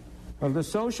us of the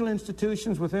social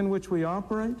institutions within which we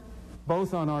operate,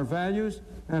 both on our values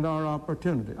and on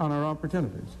our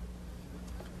opportunities.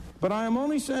 But I am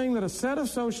only saying that a set of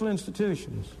social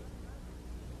institutions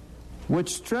which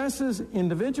stresses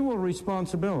individual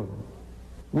responsibility,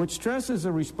 which stresses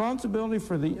the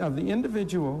responsibility of the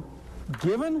individual,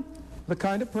 given the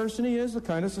kind of person he is, the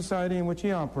kind of society in which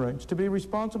he operates, to be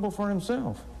responsible for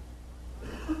himself,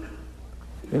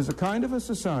 is the kind of a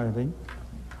society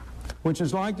which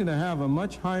is likely to have a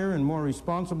much higher and more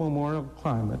responsible moral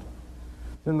climate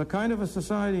than the kind of a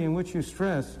society in which you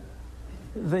stress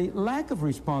the lack of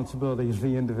responsibility of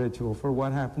the individual for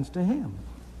what happens to him.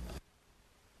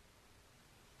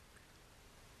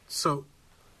 So,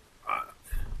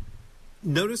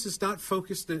 notice it's not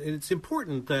focused, and it's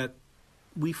important that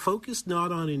we focus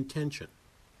not on intention,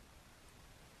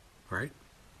 right?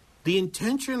 The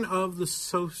intention of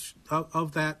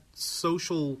that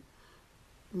social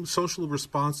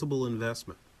responsible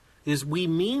investment is we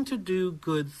mean to do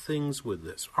good things with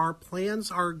this. Our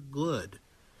plans are good.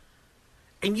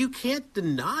 And you can't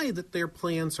deny that their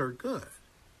plans are good.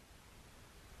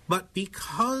 But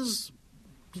because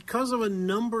of a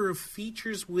number of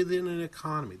features within an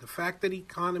economy, the fact that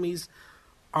economies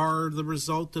are the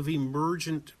result of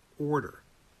emergent order,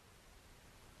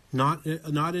 not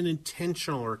an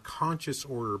intentional or conscious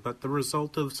order, but the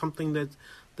result of something that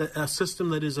a system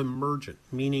that is emergent,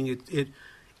 meaning it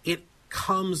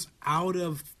comes out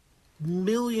of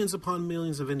millions upon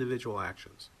millions of individual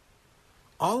actions,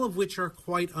 all of which are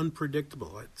quite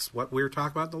unpredictable. It's what we were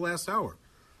talking about the last hour.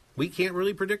 We can't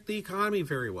really predict the economy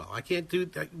very well. I can't do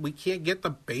that. We can't get the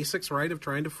basics right of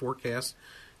trying to forecast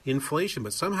inflation,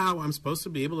 but somehow I'm supposed to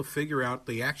be able to figure out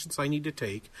the actions I need to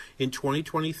take in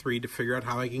 2023 to figure out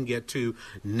how I can get to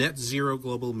net zero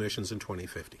global emissions in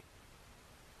 2050.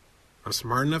 I'm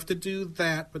smart enough to do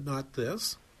that, but not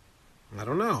this. I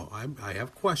don't know. I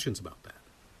have questions about that.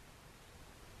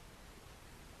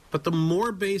 But the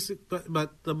more basic,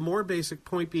 but the more basic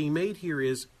point being made here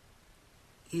is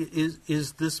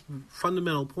this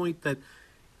fundamental point that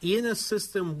in a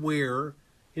system where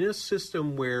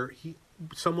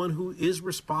someone who is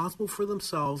responsible for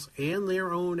themselves and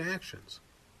their own actions,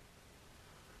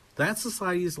 that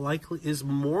society is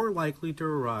more likely to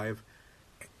arrive,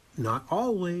 not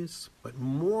always, but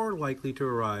more likely to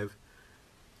arrive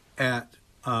at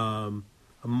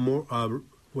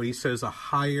what he says, a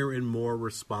higher and more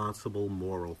responsible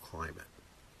moral climate.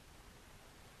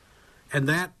 And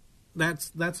that's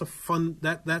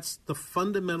the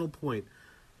fundamental point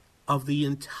of the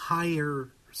entire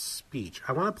speech.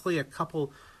 I want to play a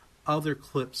couple other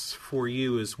clips for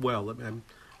you as well.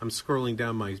 I'm scrolling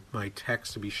down my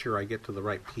text to be sure I get to the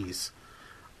right piece.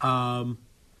 To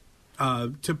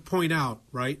point out,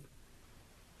 right,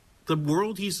 the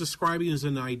world he's describing is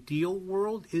an ideal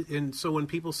world, and so when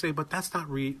people say, "But that's not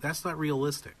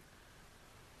realistic,"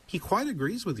 he quite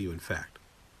agrees with you. In fact,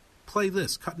 play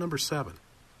this, cut number 7.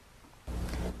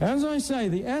 As I say,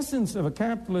 the essence of a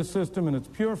capitalist system in its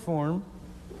pure form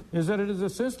is that it is a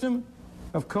system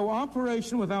of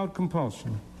cooperation without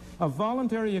compulsion, of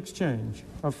voluntary exchange,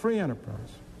 of free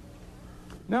enterprise.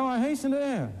 Now, I hasten to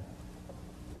add,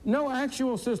 no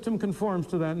actual system conforms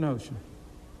to that notion.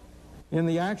 In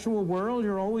the actual world,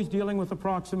 you're always dealing with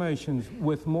approximations,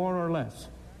 with more or less.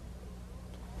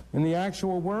 In the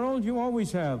actual world, you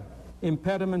always have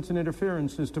impediments and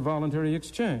interferences to voluntary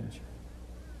exchange.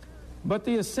 But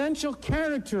the essential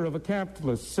character of a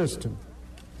capitalist system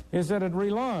is that it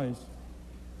relies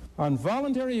on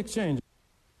voluntary exchange.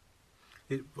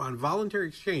 On voluntary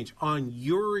exchange, on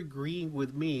your agreeing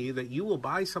with me that you will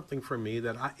buy something from me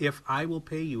if I will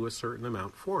pay you a certain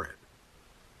amount for it.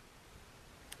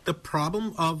 The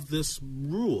problem of this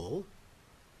rule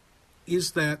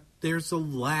is that there's a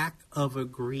lack of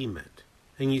agreement.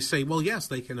 And you say, well, yes,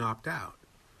 they can opt out.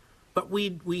 But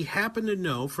we happen to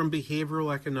know from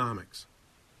behavioral economics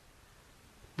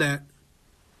that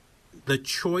the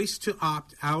choice to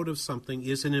opt out of something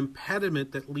is an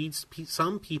impediment that leads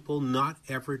some people not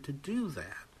ever to do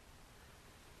that.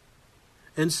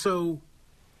 And so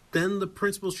then the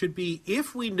principle should be,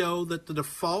 if we know that the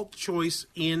default choice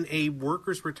in a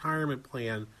worker's retirement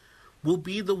plan will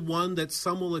be the one that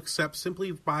some will accept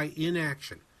simply by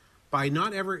inaction, by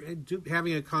not ever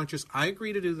having a conscious, I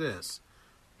agree to do this,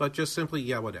 but just simply,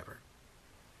 yeah, whatever.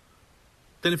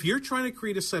 Then if you're trying to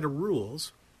create a set of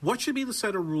rules, what should be the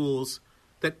set of rules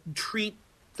that treat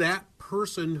that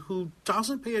person who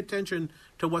doesn't pay attention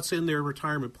to what's in their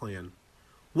retirement plan?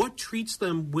 What treats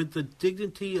them with the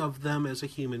dignity of them as a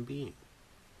human being?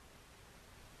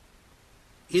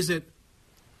 Is it,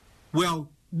 well,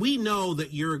 we know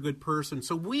that you're a good person,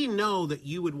 so we know that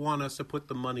you would want us to put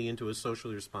the money into a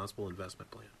socially responsible investment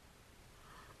plan?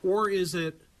 Or is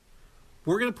it,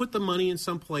 we're going to put the money in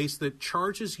some place that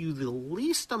charges you the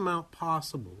least amount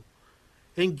possible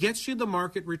and gets you the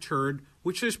market return,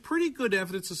 which there's pretty good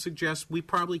evidence to suggest we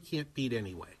probably can't beat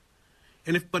anyway.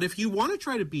 But if you want to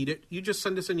try to beat it, you just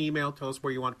send us an email, tell us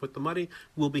where you want to put the money.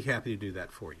 We'll be happy to do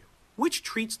that for you. Which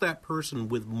treats that person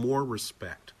with more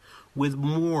respect, with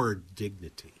more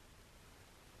dignity?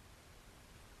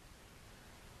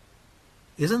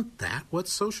 Isn't that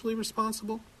what's socially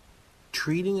responsible?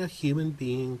 Treating a human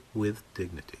being with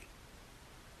dignity.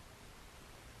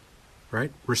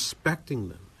 Right? Respecting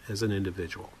them as an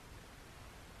individual.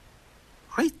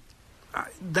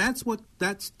 That's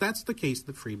the case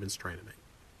that Friedman's trying to make.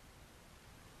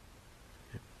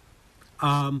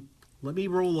 Let me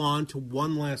roll on to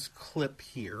one last clip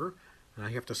here, and I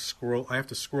have to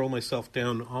scroll myself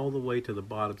down all the way to the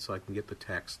bottom so I can get the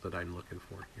text that I'm looking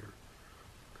for here.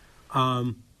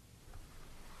 And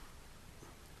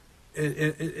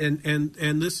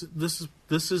this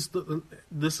is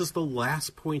the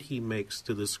last point he makes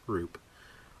to this group.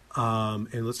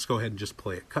 And let's go ahead and just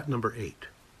play it. Cut number 8.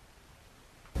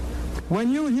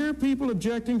 When you hear people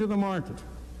objecting to the market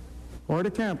or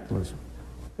to capitalism,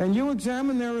 and you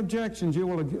examine their objections, you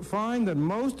will find that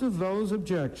most of those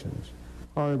objections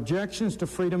are objections to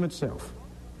freedom itself.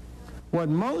 What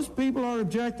most people are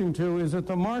objecting to is that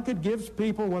the market gives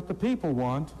people what the people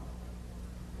want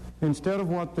instead of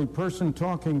what the person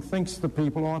talking thinks the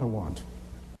people ought to want.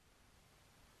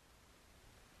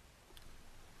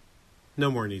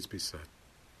 No more needs to be said.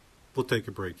 We'll take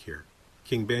a break here.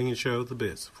 King Banyan Show, The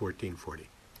Biz, 1440.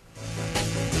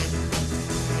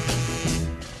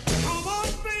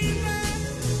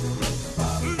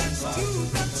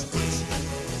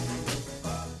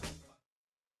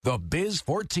 The Biz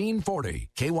 1440,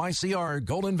 KYCR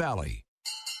Golden Valley.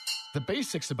 The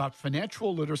Basics About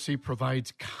Financial Literacy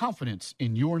provides confidence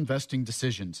in your investing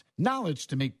decisions. Knowledge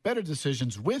to make better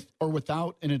decisions with or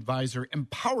without an advisor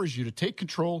empowers you to take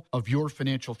control of your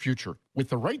financial future. With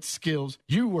the right skills,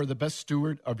 you are the best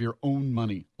steward of your own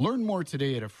money. Learn more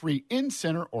today at a free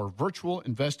in-center or virtual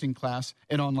investing class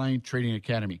at Online Trading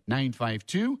Academy.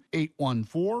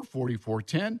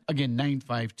 952-814-4410. Again,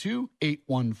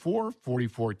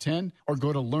 952-814-4410. Or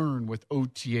go to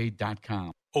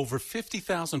learnwithota.com. Over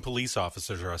 50,000 police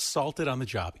officers are assaulted on the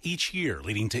job each year,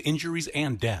 leading to injuries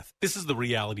and death. This is the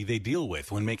reality they deal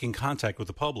with when making contact with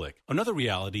the public. Another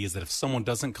reality is that if someone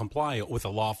doesn't comply with a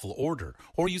lawful order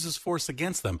or uses force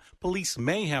against them, police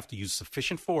may have to use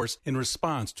sufficient force in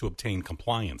response to obtain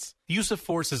compliance. The use of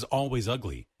force is always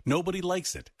ugly. Nobody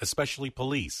likes it, especially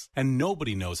police, and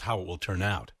nobody knows how it will turn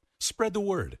out. Spread the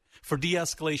word. For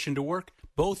de-escalation to work,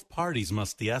 both parties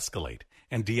must de-escalate.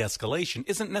 And de-escalation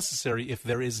isn't necessary if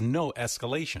there is no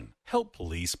escalation. Help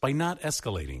police by not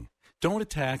escalating. Don't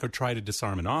attack or try to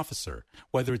disarm an officer.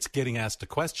 Whether it's getting asked a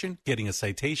question, getting a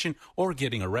citation, or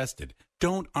getting arrested,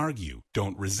 don't argue,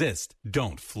 don't resist,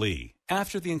 don't flee.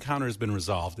 After the encounter has been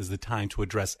resolved is the time to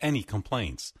address any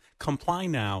complaints. Comply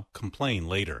now, complain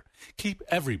later. Keep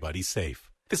everybody safe.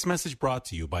 This message brought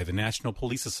to you by the National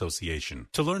Police Association.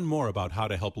 To learn more about how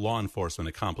to help law enforcement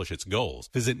accomplish its goals,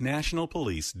 visit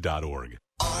nationalpolice.org.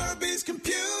 Arby's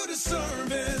Computer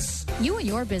Service. You and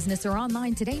your business are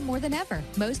online today more than ever.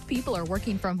 Most people are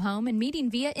working from home and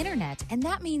meeting via internet, and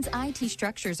that means IT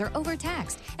structures are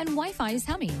overtaxed and Wi-Fi is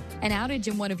humming. An outage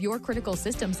in one of your critical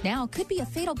systems now could be a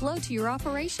fatal blow to your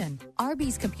operation.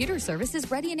 Arby's Computer Service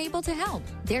is ready and able to help.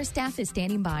 Their staff is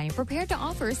standing by and prepared to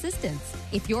offer assistance.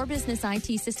 If your business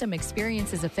IT system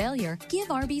experiences a failure,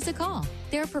 give Arby's a call.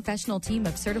 Their professional team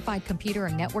of certified computer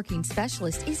and networking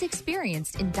specialists is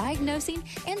experienced in diagnosing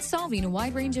and solving a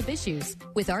wide range of issues.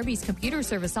 With Arby's Computer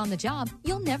Service on the job,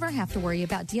 you'll never have to worry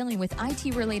about dealing with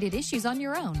IT-related issues on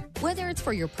your own, whether it's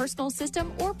for your personal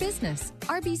system or business.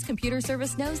 Arby's Computer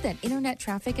Service knows that internet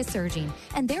traffic is surging,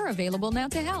 and they're available now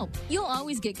to help. You'll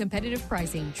always get competitive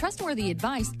pricing, trustworthy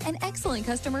advice, and excellent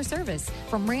customer service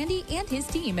from Randy and his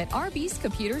team at Arby's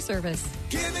Computer Service.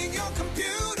 Giving your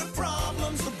computer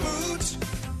problems the boot.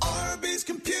 Arby's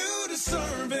Computer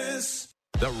Service.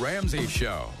 The Ramsey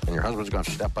Show. And your husband's going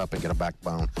to step up and get a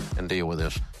backbone and deal with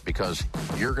this because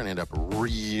you're going to end up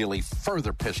really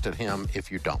further pissed at him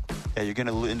if you don't. Yeah, you're going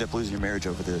to end up losing your marriage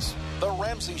over this. The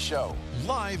Ramsey Show.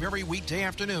 Live every weekday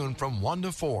afternoon from 1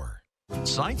 to 4.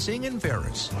 Sightseeing in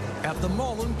Paris, at the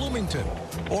Mall in Bloomington,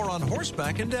 or on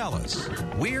horseback in Dallas.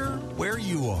 We're where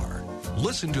you are.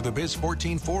 Listen to the Biz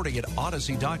 1440 at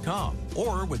Odyssey.com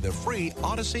or with the free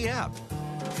Odyssey app.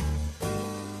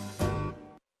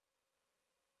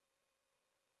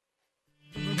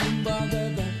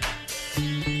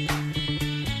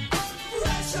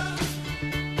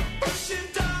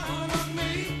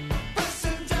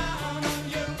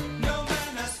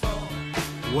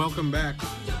 Welcome back.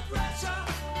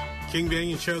 King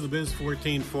Banyan Show, The Biz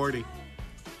 1440.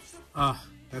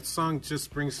 That song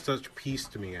just brings such peace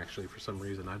to me, actually, for some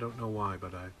reason. I don't know why,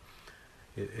 but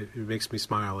it makes me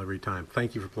smile every time.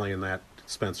 Thank you for playing that,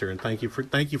 Spencer, and thank you for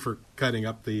cutting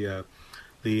up the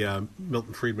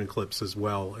Milton Friedman clips as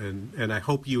well, and I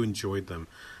hope you enjoyed them.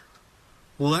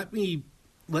 Let me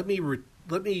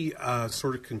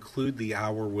sort of conclude the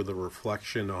hour with a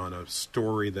reflection on a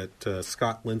story that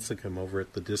Scott Lincecum over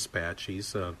at the Dispatch. He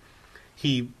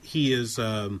is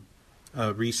a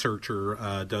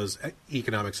researcher, does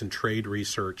economics and trade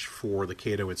research for the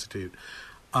Cato Institute.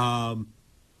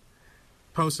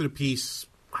 Posted a piece.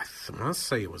 I must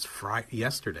say it was Friday.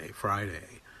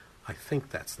 I think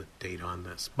that's the date on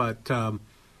this, but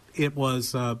it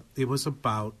was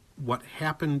about what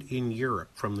happened in Europe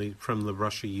from the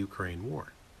Russia-Ukraine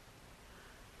war,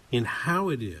 and how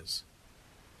it is.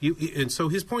 And so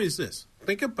his point is this: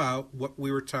 think about what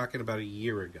we were talking about a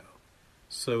year ago.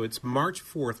 So it's March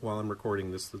 4th while I'm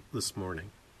recording this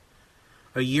morning.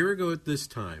 A year ago at this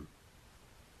time,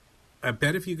 I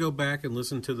bet if you go back and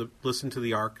listen to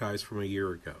the archives from a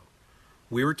year ago,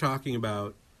 we were talking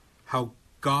about how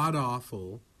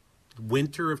god-awful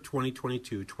winter of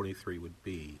 2022-23 would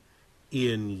be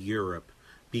in Europe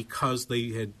because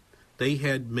they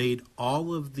had made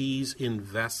all of these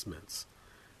investments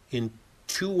in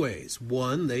two ways.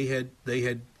 One, they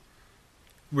had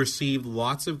received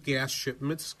lots of gas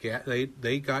shipments.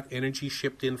 They got energy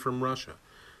shipped in from Russia.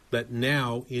 That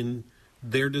now, in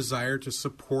their desire to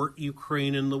support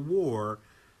Ukraine in the war,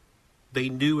 they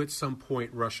knew at some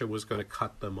point Russia was going to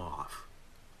cut them off.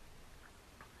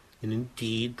 And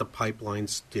indeed, the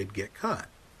pipelines did get cut.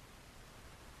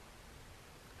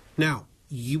 Now,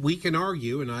 we can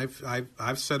argue, and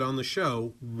I've said on the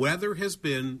show, weather has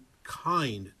been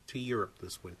kind to Europe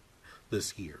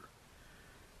this year,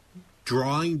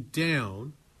 drawing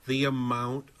down the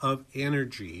amount of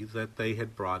energy that they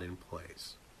had brought in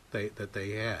place, that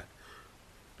they had,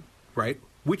 right?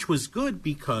 Which was good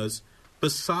because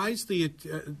besides their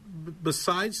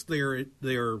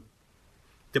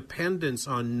dependence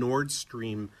on the Nord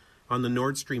Stream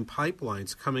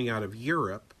pipelines coming out of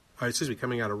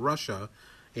coming out of Russia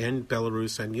and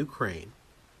Belarus and Ukraine,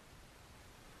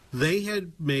 they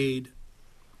had made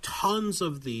tons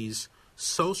of these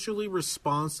socially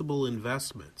responsible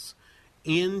investments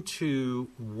into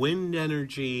wind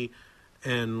energy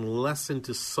and less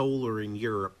into solar in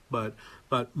Europe, but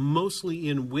mostly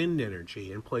in wind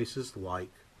energy in places like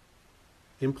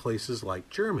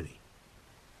Germany.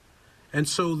 And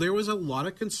so there was a lot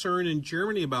of concern in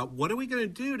Germany about what are we going to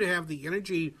do to have the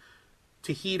energy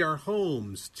to heat our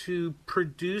homes, to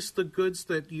produce the goods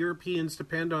that Europeans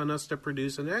depend on us to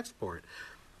produce and export.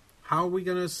 How are we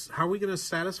going to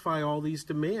satisfy all these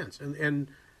demands? And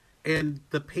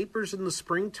the papers in the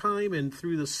springtime and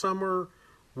through the summer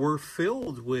were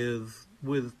filled with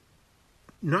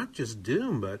not just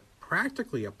doom, but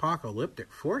practically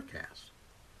apocalyptic forecasts.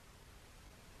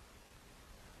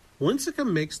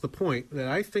 Lincecum makes the point that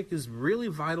I think is really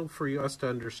vital for us to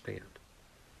understand,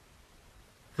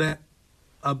 that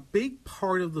a big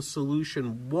part of the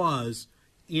solution was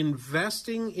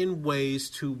investing in ways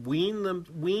to wean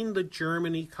the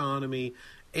German economy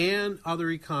and other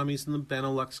economies in the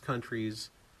Benelux countries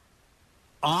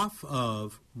off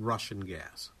of Russian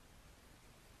gas,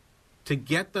 to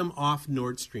get them off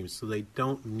Nord Stream so they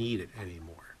don't need it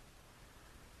anymore.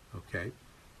 Okay?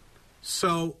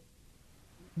 So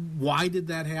why did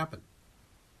that happen?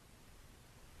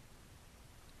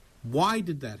 Why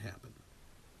did that happen?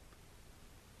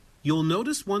 You'll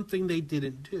notice one thing they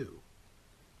didn't do.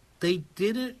 They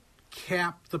didn't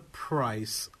cap the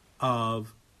price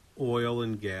of oil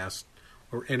and gas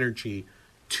or energy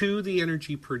to the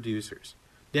energy producers.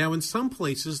 Now, in some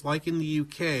places, like in the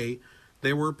UK,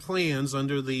 there were plans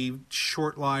under the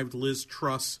short-lived Liz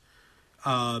Truss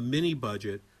mini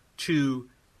budget to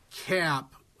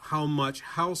cap how much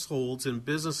households and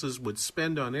businesses would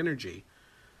spend on energy.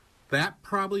 That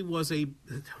probably was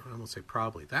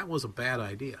that was a bad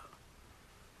idea,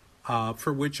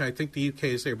 for which I think the UK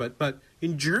is there. But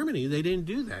in Germany, they didn't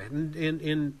do that.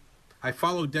 And I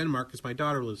follow Denmark because my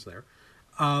daughter lives there.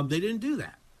 They didn't do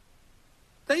that.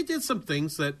 They did some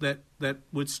things that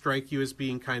would strike you as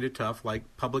being kind of tough, like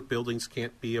public buildings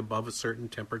can't be above a certain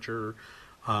temperature.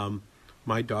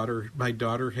 My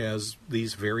daughter has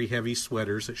these very heavy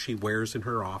sweaters that she wears in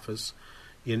her office,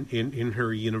 in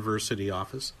her university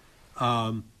office.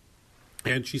 And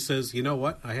she says, you know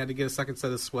what? I had to get a second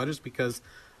set of sweaters because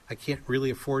I can't really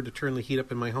afford to turn the heat up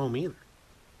in my home either.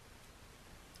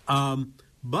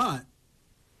 But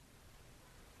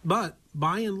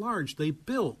by and large, they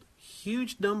built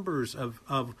huge numbers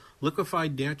of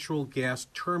liquefied natural gas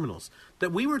terminals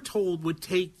that we were told would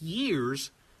take years,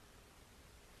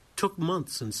 took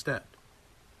months instead.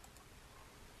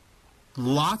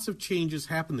 Lots of changes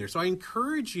happened there. So I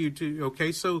encourage you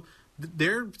to, so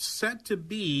they're set to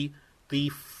be the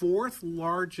fourth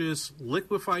largest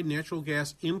liquefied natural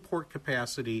gas import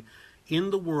capacity in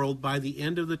the world by the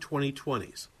end of the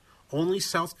 2020s. Only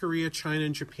South Korea, China,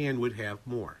 and Japan would have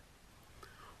more.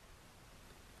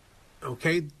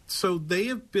 Okay, so they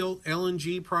have built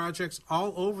LNG projects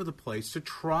all over the place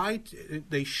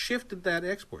they shifted that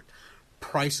export.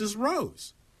 Prices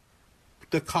rose.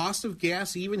 The cost of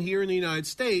gas, even here in the United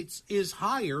States, is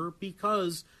higher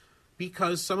because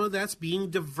some of that's being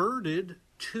diverted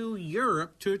to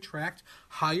Europe to attract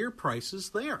higher prices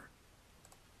there.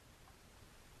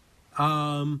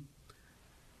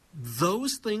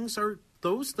 Those things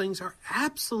are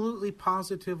absolutely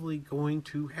positively going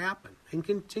to happen and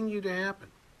continue to happen.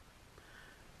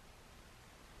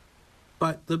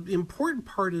 But the important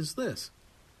part is this.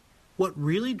 What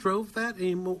really drove that,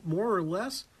 more or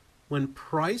less, when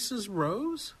prices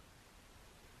rose,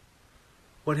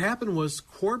 what happened was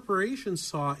corporations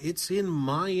saw it's in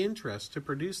my interest to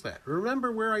produce that.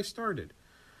 Remember where I started.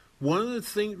 One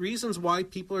of the reasons why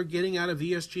people are getting out of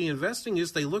ESG investing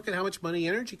is they look at how much money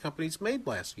energy companies made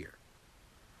last year.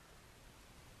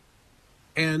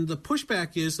 And the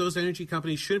pushback is those energy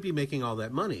companies shouldn't be making all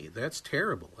that money. That's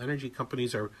terrible. Energy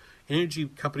companies are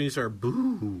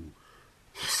boo.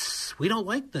 Yes, we don't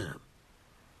like them.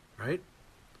 Right?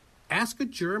 Ask a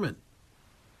German.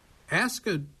 Ask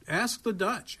the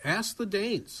Dutch. Ask the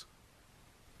Danes.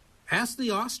 Ask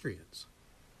the Austrians.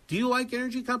 Do you like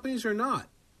energy companies or not?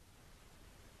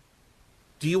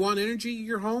 Do you want energy in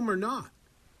your home or not?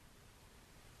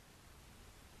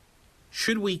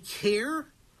 Should we care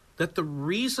that the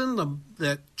reason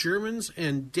that Germans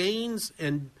and Danes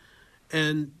and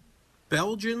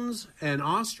Belgians and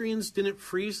Austrians didn't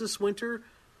freeze this winter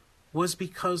was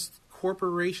because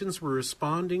corporations were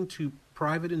responding to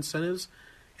private incentives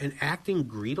and acting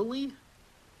greedily?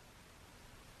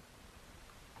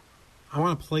 I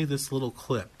want to play this little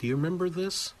clip. Do you remember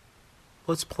this?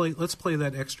 Let's play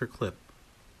that extra clip.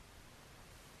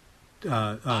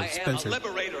 I Spencer. am a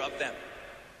liberator of them.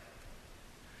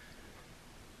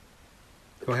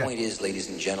 The point is, ladies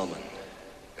and gentlemen,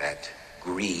 that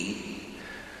greed,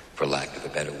 for lack of a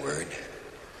better word,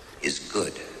 is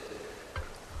good.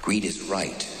 Greed is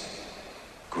right.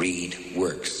 Greed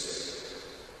works.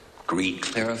 Greed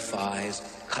clarifies,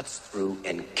 cuts through,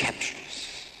 and captures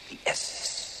the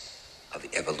essence of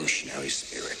the evolutionary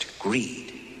spirit.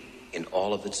 Greed in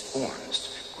all of its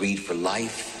forms. Greed for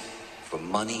life, for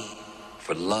money,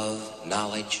 for love,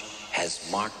 knowledge, has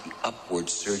marked the upward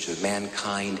surge of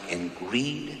mankind, and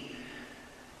greed,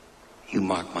 you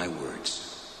mark my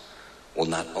words, will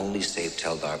not only save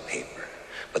Teldar Paper,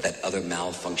 but that other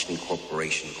malfunctioning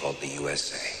corporation called the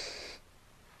USA.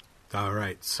 All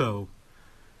right, so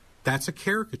that's a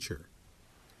caricature.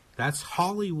 That's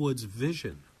Hollywood's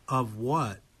vision of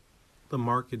what the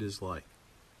market is like.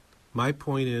 My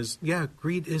point is,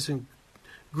 greed is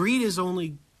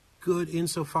only good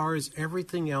insofar as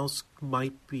everything else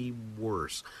might be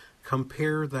worse.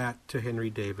 Compare that to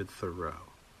Henry David Thoreau.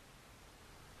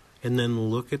 And then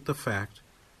look at the fact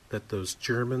that those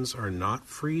Germans are not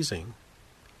freezing,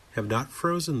 have not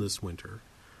frozen this winter,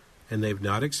 and they've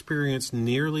not experienced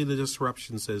nearly the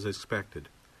disruptions as expected.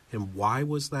 And why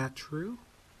was that true?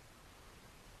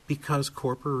 Because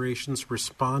corporations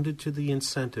responded to the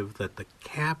incentive that the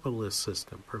capitalist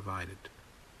system provided.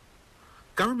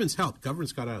 Governments helped.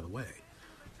 Governments got out of the way.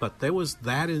 But there was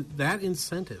that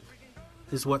incentive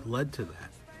is what led to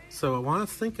that. So I want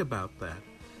to think about that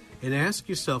and ask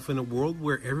yourself, in a world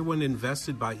where everyone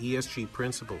invested by ESG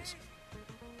principles,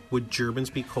 would Germans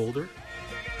be colder?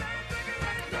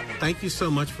 Thank you so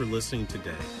much for listening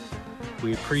today.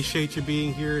 We appreciate you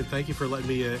being here, and thank you for letting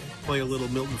me play a little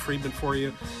Milton Friedman for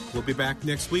you. We'll be back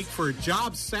next week for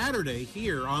Job Saturday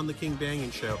here on The King Banging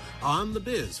Show on The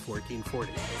Biz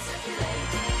 1440.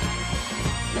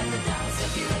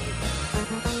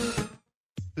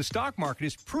 The stock market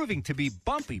is proving to be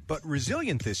bumpy but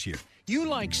resilient this year. You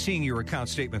like seeing your account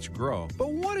statements grow,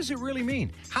 but what does it really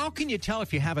mean? How can you tell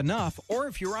if you have enough or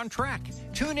if you're on track?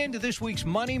 Tune in to this week's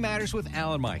Money Matters with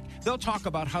Al and Mike. They'll talk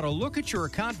about how to look at your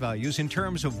account values in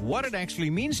terms of what it actually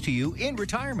means to you in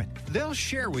retirement. They'll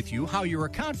share with you how your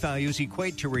account values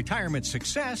equate to retirement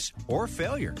success or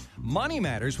failure. Money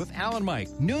Matters with Al and Mike,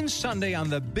 noon Sunday on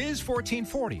The Biz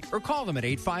 1440, or call them at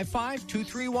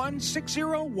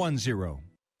 855-231-6010.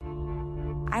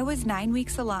 I was 9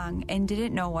 weeks along and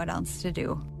didn't know what else to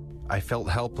do. I felt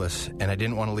helpless, and I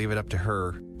didn't want to leave it up to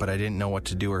her, but I didn't know what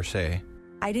to do or say.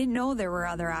 I didn't know there were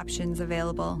other options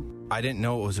available. I didn't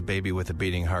know it was a baby with a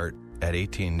beating heart at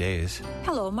 18 days.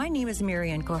 Hello, my name is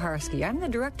Marianne Koharski. I'm the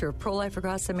director of Pro-Life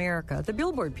Across America, the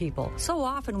Billboard people. So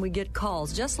often we get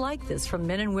calls just like this from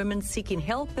men and women seeking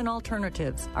help and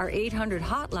alternatives. Our 800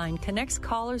 hotline connects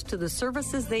callers to the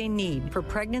services they need for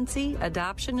pregnancy,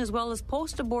 adoption, as well as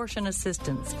post-abortion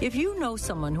assistance. If you know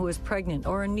someone who is pregnant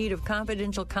or in need of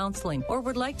confidential counseling or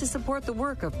would like to support the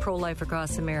work of Pro-Life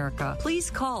Across America,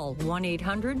 please call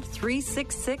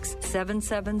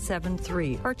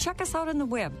 1-800-366-7773 or check us out on the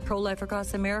web,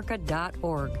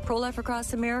 ProLifeAcrossAmerica.org. Pro-Life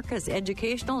Across America is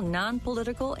educational,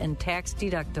 non-political, and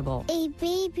tax-deductible. A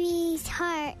baby's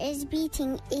heart is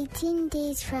beating 18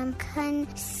 days from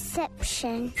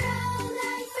conception.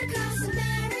 Pro-Life Across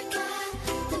America,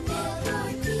 the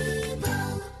Billboard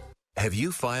people. Have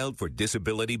you filed for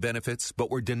disability benefits but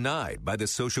were denied by the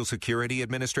Social Security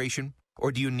Administration?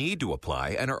 Or do you need to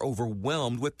apply and are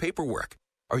overwhelmed with paperwork?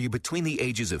 Are you between the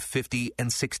ages of 50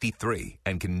 and 63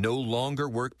 and can no longer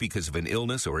work because of an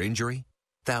illness or injury?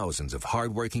 Thousands of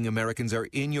hardworking Americans are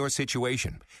in your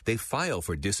situation. They file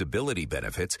for disability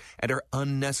benefits and are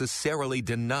unnecessarily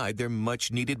denied their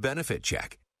much-needed benefit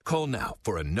check. Call now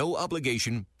for a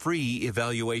no-obligation, free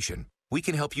evaluation. We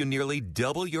can help you nearly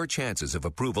double your chances of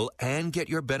approval and get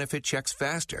your benefit checks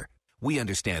faster. We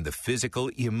understand the physical,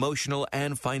 emotional,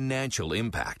 and financial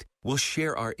impact. We'll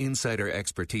share our insider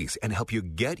expertise and help you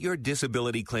get your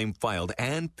disability claim filed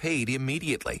and paid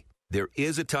immediately. There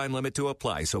is a time limit to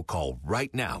apply, so call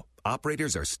right now.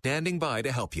 Operators are standing by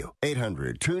to help you.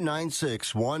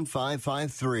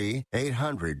 800-296-1553.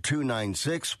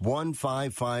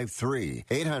 800-296-1553.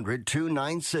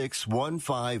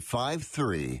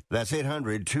 800-296-1553. That's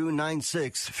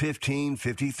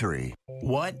 800-296-1553.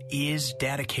 What is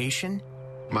dedication?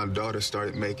 My daughter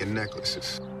started making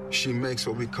necklaces. She makes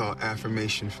what we call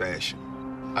affirmation fashion.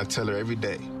 I tell her every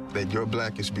day that your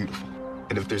black is beautiful.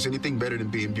 And if there's anything better than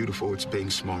being beautiful, it's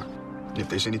being smart. And if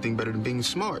there's anything better than being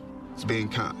smart, it's being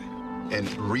kind.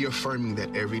 And reaffirming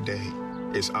that every day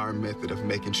is our method of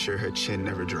making sure her chin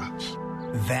never drops.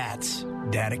 That's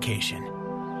dedication.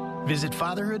 Visit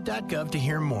fatherhood.gov to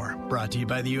hear more. Brought to you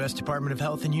by the U.S. Department of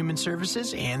Health and Human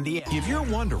Services and the... If you're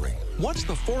wondering, what's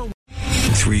the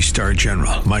 3-star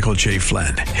General Michael J.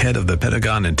 Flynn, head of the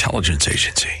Pentagon Intelligence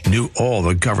Agency, knew all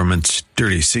the government's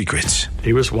dirty secrets.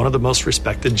 He was one of the most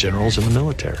respected generals in the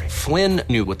military. Flynn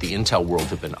knew what the intel world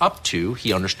had been up to.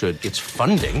 He understood its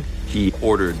funding. He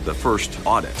ordered the first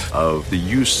audit of the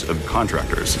use of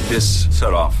contractors. This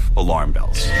set off alarm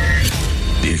bells.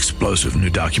 The explosive new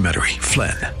documentary,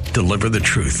 Flynn, Deliver the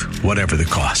Truth, Whatever the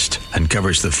Cost,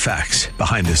 uncovers the facts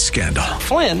behind this scandal.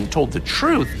 Flynn told the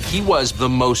truth. He was the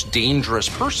most dangerous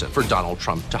person for Donald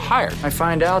Trump to hire. I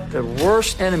find out the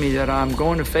worst enemy that I'm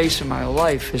going to face in my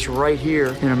life is right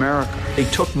here in America. They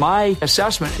took my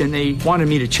assessment and they wanted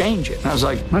me to change it. And I was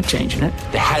like, I'm not changing it.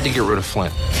 They had to get rid of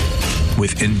Flynn.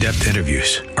 With in-depth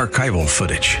interviews, archival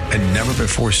footage, and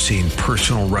never-before-seen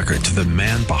personal records of the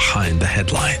man behind the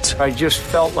headlines. I just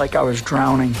felt like I was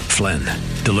drowning. Flynn,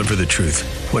 Deliver the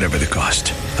Truth, Whatever the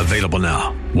Cost. Available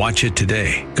now. Watch it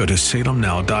today. Go to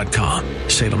salemnow.com.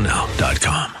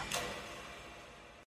 salemnow.com.